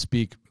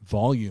 speak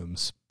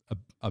volumes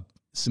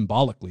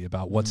symbolically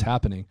about what's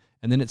happening.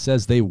 And then it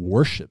says they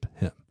worship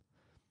him.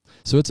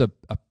 So it's a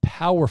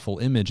powerful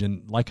image.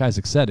 And like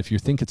Isaac said, if you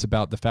think it's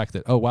about the fact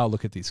that, oh, wow,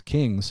 look at these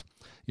kings,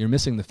 you're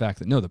missing the fact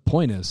that, no, the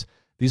point is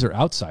these are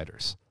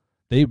outsiders.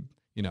 They're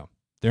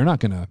not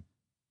going to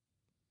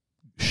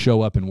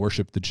show up and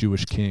worship the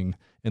Jewish king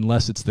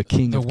unless it's the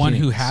king of kings. The one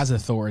who has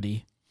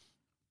authority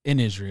in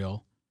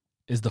Israel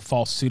is the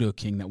false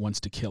pseudo-king that wants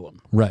to kill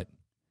him. Right.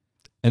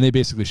 And they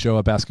basically show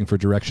up asking for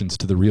directions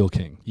to the real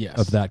king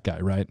of that guy,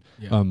 right?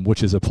 Yeah.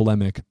 Which is a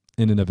polemic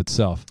in and of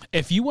itself.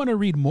 If you want to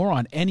read more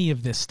on any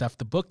of this stuff,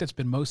 the book that's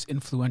been most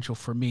influential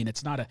for me, and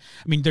it's not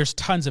there's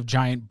tons of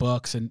giant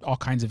books and all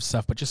kinds of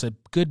stuff, but just a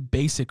good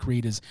basic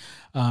read is,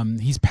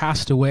 he's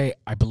passed away,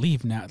 I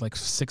believe now, like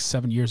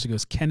 6-7 years ago,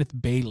 is Kenneth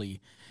Bailey.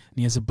 And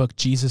he has a book,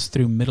 Jesus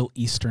Through Middle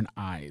Eastern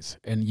Eyes.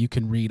 And you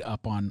can read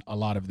up on a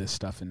lot of this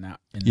stuff in that.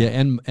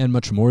 And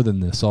much more than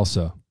this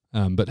also.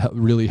 But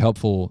really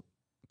helpful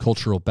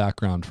cultural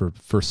background for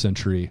first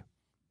century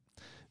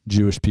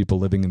Jewish people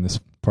living in this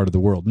part of the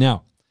world.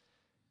 Now,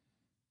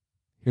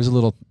 here's a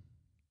little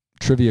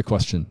trivia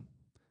question.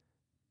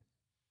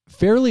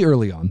 Fairly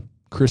early on,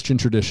 Christian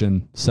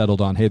tradition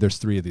settled on, hey, there's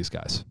 3 of these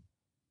guys.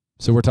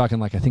 So we're talking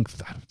like, I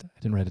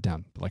didn't write it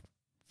down, but like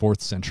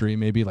 4th century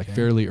maybe, like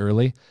fairly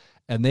early.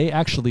 And they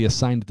actually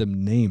assigned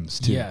them names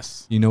too.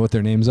 Yes. You know what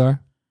their names are?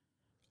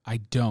 I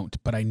don't,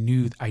 but I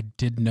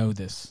did know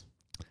this.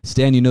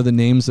 Stan, you know the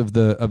names of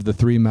the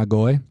 3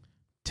 Magoi?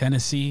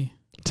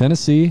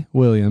 Tennessee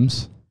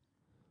Williams.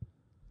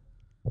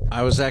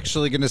 I was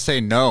actually going to say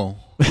no,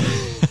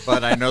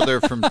 but I know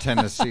they're from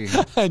Tennessee.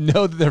 I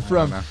know that they're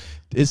from.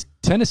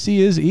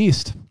 Tennessee is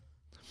east.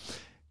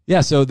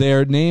 Yeah, so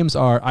their names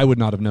are, I would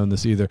not have known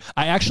this either.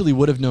 I actually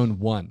would have known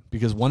one,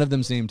 because one of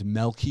them's named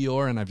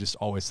Melchior, and I've just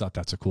always thought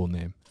that's a cool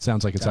name. It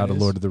sounds like it's out of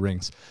Lord of the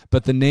Rings.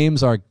 But the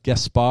names are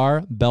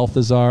Gaspar,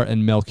 Balthazar,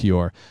 and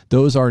Melchior.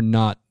 Those are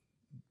not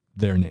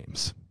their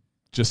names,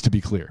 just to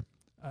be clear.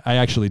 I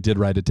actually did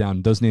write it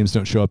down. Those names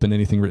don't show up in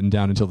anything written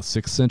down until the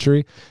 6th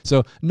century.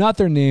 So not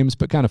their names,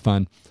 but kind of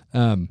fun.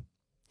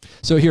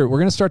 So here, we're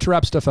going to start to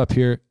wrap stuff up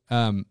here.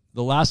 The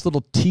last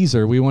little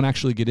teaser, we won't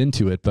actually get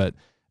into it,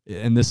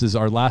 and this is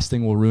our last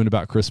thing we'll ruin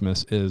about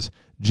Christmas, is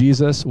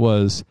Jesus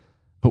was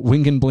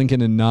Winkin',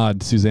 Blinkin', and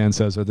Nod, Suzanne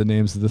says, are the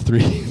names of the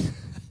 3.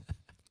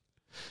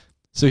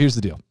 So here's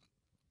the deal.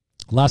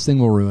 Last thing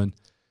we'll ruin,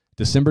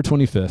 December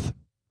 25th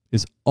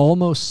is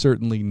almost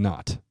certainly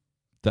not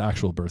the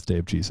actual birthday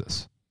of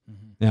Jesus.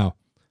 Mm-hmm. Now,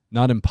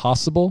 not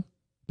impossible,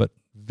 but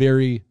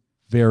very,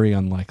 Very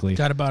unlikely.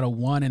 Got about a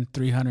 1 in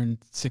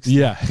 360.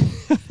 Yeah.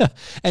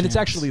 And it's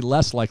actually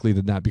less likely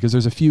than that because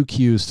there's a few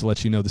cues to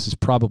let you know this is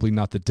probably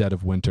not the dead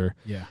of winter,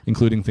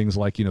 including things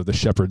like, the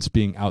shepherds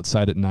being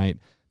outside at night,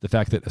 the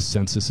fact that a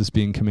census is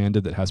being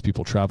commanded that has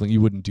people traveling. You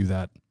wouldn't do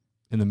that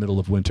in the middle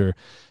of winter.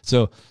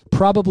 So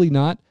probably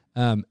not.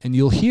 And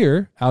you'll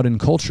hear out in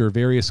culture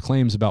various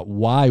claims about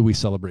why we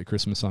celebrate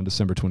Christmas on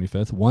December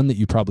 25th. One that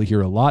you probably hear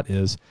a lot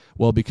is,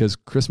 well, because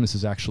Christmas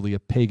is actually a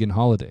pagan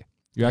holiday.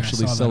 You're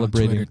actually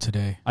celebrating. That on Twitter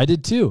today. I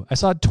did too. I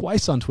saw it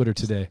twice on Twitter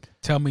today.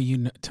 Tell me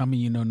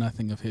you know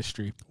nothing of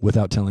history.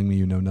 Without telling me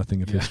you know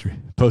nothing of history.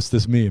 Post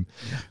this meme.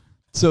 Yeah.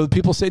 So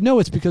people say, no,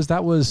 it's because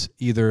that was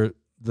either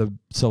the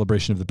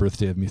celebration of the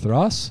birthday of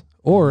Mithras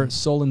or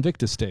Sol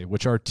Invictus Day,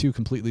 which are two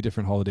completely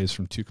different holidays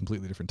from two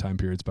completely different time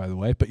periods, by the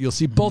way. But you'll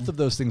see both of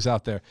those things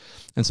out there.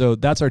 And so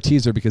that's our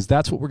teaser because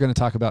that's what we're going to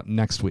talk about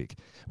next week.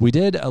 We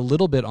did a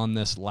little bit on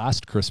this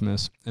last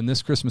Christmas, and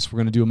this Christmas we're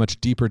going to do a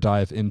much deeper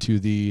dive into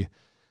the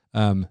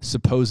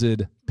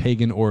supposed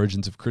pagan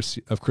origins of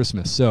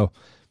Christmas. So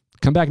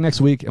come back next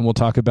week and we'll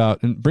talk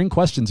about, and bring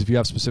questions if you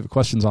have specific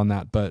questions on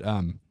that, but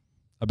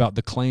about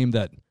the claim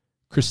that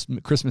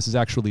Christmas is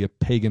actually a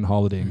pagan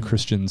holiday and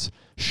Christians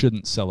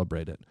shouldn't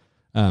celebrate it.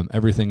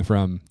 Everything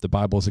from the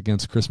Bible's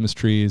against Christmas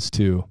trees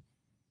to,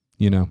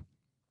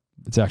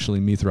 it's actually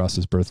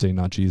Mithras's birthday,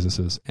 not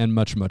Jesus's, and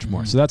much, much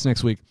more. So that's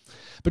next week.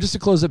 But just to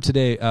close up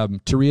today,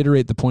 to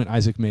reiterate the point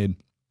Isaac made,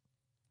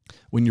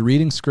 when you're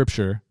reading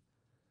Scripture,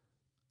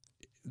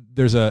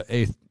 there's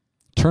a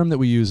term that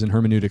we use in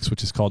hermeneutics,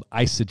 which is called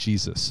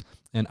eisegesis.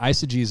 And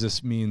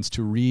eisegesis means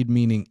to read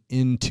meaning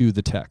into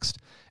the text.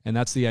 And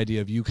that's the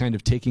idea of you kind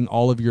of taking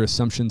all of your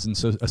assumptions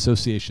and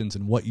associations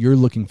and what you're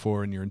looking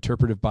for and your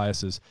interpretive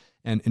biases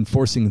and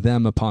enforcing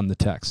them upon the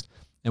text.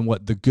 And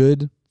what the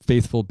good,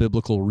 faithful,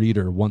 biblical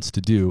reader wants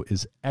to do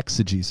is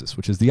exegesis,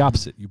 which is the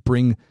opposite. You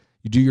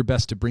do your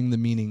best to bring the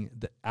meaning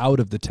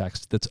out of the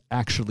text that's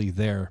actually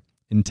there,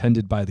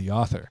 intended by the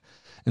author.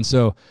 And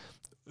so,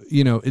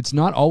 it's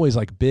not always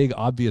like big,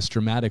 obvious,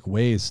 dramatic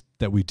ways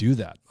that we do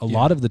that. A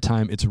lot of the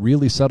time, it's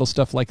really subtle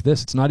stuff like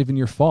this. It's not even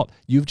your fault.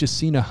 You've just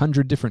seen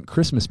 100 different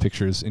Christmas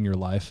pictures in your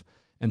life,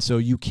 and so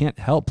you can't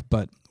help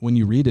but, when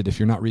you read it, if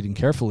you're not reading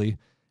carefully,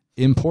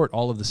 import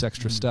all of this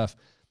extra stuff.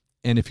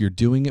 And if you're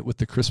doing it with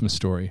the Christmas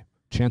story,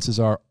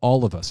 chances are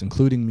all of us,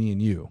 including me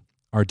and you,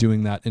 are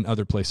doing that in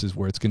other places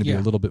where it's going to be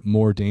a little bit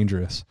more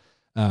dangerous.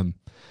 And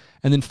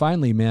then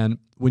finally, man,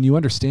 when you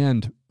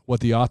understand what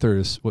the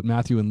authors, what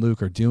Matthew and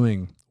Luke are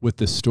doing with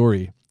this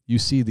story, you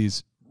see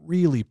these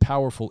really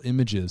powerful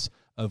images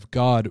of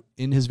God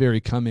in his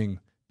very coming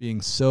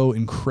being so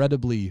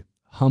incredibly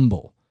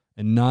humble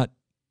and not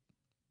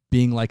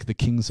being like the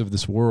kings of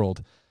this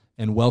world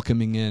and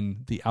welcoming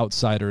in the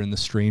outsider and the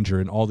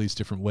stranger in all these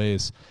different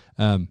ways.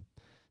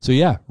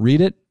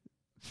 Read it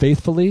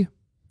faithfully.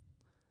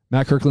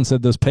 Matt Kirkland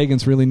said those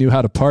pagans really knew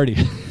how to party.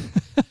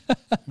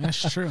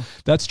 That's true.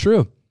 That's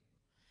true.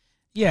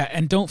 Yeah,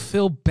 and don't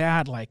feel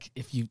bad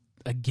if you've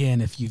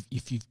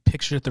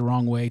pictured it the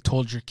wrong way,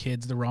 told your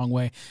kids the wrong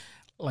way.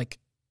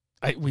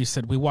 We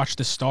said we watched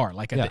The Star.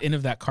 At the end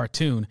of that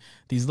cartoon,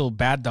 these little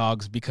bad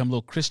dogs become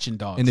little Christian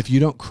dogs. And if you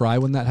don't cry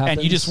when that happens,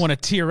 and you just want to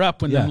tear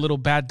up when them little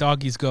bad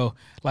doggies go,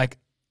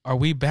 are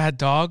we bad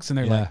dogs? And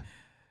they're like,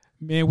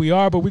 man, we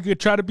are, but we could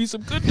try to be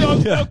some good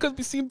dogs because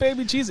we seen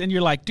baby Jesus. And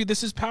you're like, dude,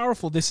 this is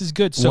powerful. This is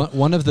good. So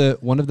one of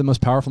the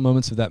most powerful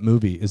moments of that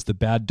movie is the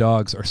bad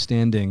dogs are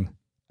standing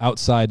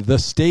outside the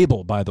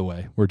stable, by the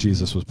way, where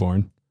Jesus was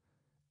born.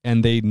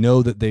 And they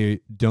know that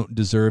they don't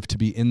deserve to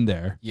be in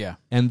there. Yeah.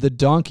 And the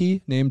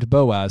donkey named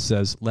Boaz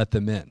says, let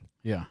them in.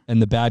 Yeah. And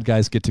the bad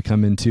guys get to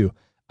come in too.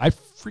 I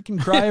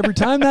freaking cry every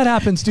time that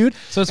happens, dude.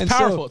 So it's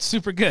powerful. It's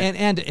super good.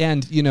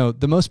 And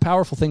the most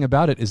powerful thing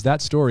about it is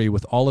that story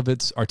with all of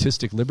its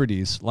artistic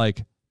liberties.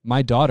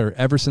 My daughter,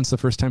 ever since the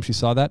first time she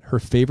saw that, her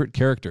favorite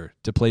character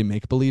to play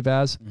make-believe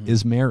as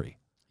is Mary.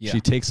 Yeah.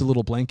 She takes a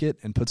little blanket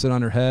and puts it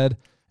on her head,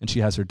 and she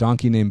has her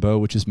donkey named Bo,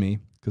 which is me,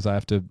 because I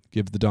have to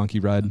give the donkey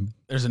ride.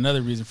 There's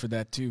another reason for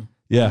that, too.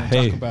 Yeah,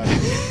 hey. Talk about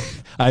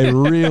it. I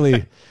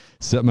really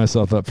set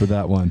myself up for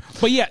that one.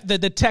 But yeah,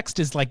 the text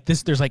is like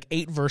this. There's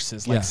 8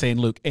 verses, say in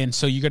Luke. And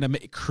so you're going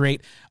to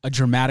create a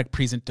dramatic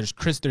present. There's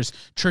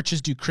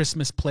churches do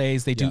Christmas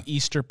plays. They do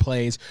Easter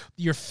plays.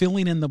 You're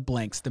filling in the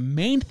blanks. The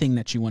main thing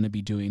that you want to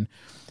be doing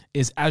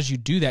is, as you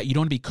do that, you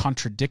don't want to be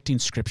contradicting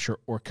Scripture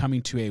or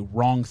coming to a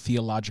wrong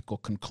theological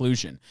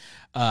conclusion.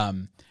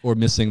 Or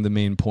missing the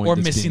main point. Or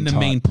missing the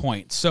main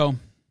point. So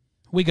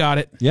we got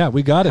it. Yeah,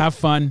 we got it. Have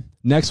fun.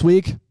 Next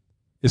week,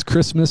 is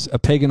Christmas a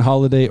pagan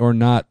holiday or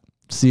not?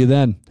 See you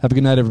then. Have a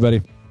good night,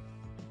 everybody.